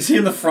 okay. Is he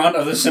in the front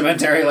of the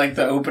cemetery like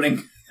the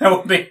opening? That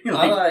would be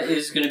I thought it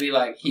was going to be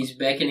like he's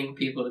beckoning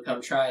people to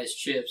come try his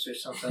chips or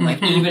something.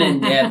 Like, even in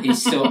death,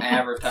 he's still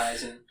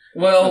advertising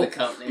for the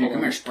company.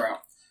 Come here,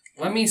 Sprout.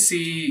 Let me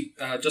see,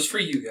 just for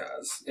you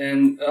guys.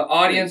 And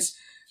audience,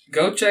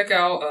 go check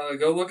out,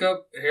 go look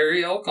up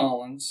Harry L.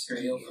 Collins.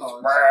 Harry L.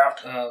 Collins.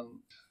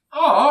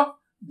 Aw.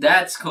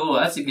 That's cool.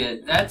 That's a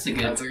good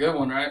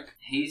one, right?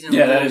 He's in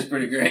That is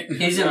pretty great.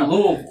 He's in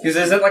Louisville. Because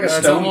is that like a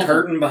stone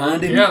curtain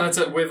behind him? Yeah, that's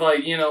it. With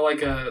like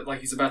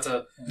he's about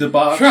to the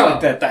box,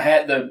 like that, the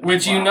hat,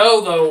 which you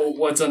know though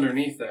what's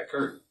underneath that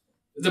curtain.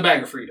 It's a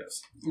bag of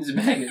Fritos. It's a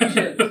bag of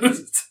shit.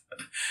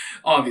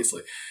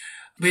 Obviously.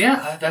 But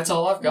yeah, that's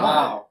all I've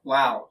got.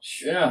 Wow.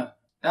 Yeah.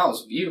 That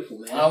was beautiful,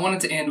 man. I wanted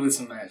to end with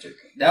some magic.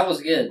 That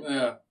was good.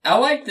 Yeah. I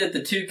like that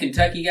the two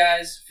Kentucky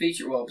guys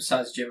featured, well,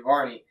 besides Jim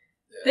Varney,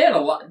 they had a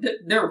lot.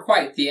 They were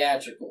quite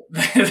theatrical.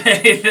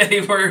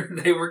 they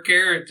were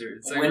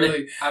characters.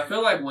 I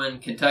feel like when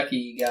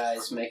Kentucky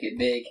guys make it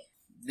big,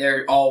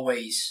 they're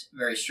always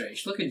very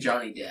strange. Look at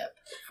Johnny Depp.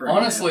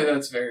 Honestly,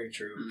 that's very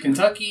true. Mm-hmm.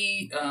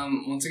 Kentucky,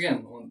 once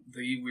again,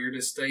 the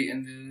weirdest state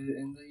in the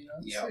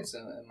United States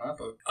in my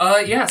book.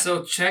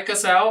 So check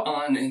us out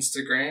on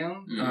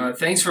Instagram. Mm-hmm.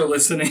 Thanks for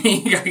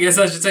listening. I guess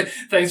I should say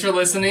thanks for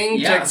listening.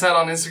 Yeah. Check us out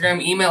on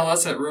Instagram. Email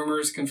us at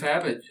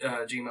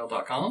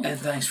rumorsconfab@gmail.com.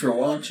 And thanks for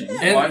watching.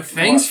 And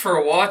thanks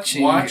for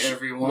watching,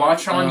 everyone.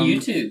 Watch on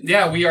YouTube.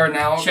 Yeah, we are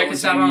now check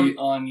us out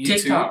on YouTube.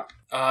 TikTok.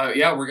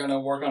 We're going to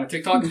work on a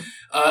TikTok.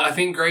 I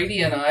think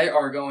Grady and I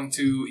are going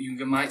to, you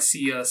might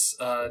see us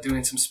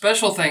doing some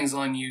special things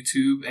on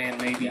YouTube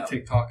and maybe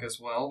TikTok as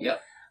well. Yep.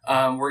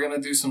 We're going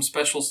to do some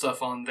special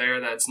stuff on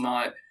there that's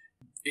not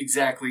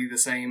exactly the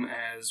same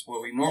as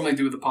what we normally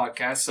do with the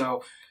podcast.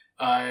 So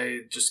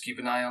just keep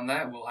an eye on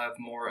that. We'll have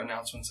more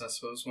announcements, I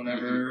suppose,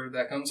 whenever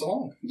that comes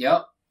along.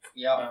 Yep.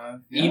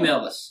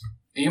 Email us.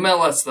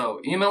 Email us, though.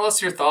 Email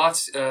us your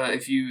thoughts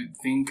if you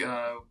think...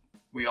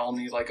 we all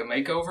need like a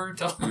makeover.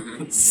 Tell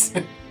us.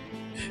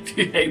 If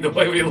you hate the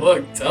way we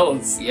look, tell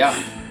us. Yeah.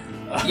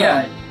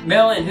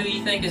 Mail in who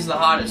you think is the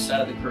hottest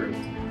out of the crew.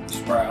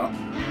 Sprout.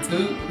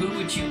 Who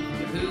would you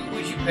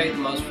pay the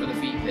most for the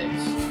feet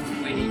pics?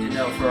 We need to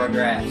know for our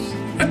drafts.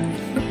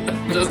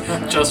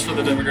 just for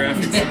the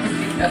demographics.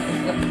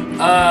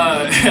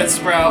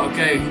 Sprout.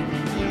 Okay.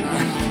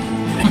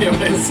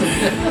 Anyways,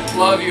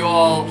 love you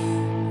all.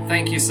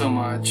 Thank you so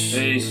much.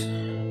 Peace.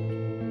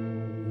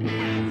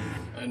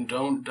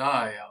 Don't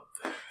die out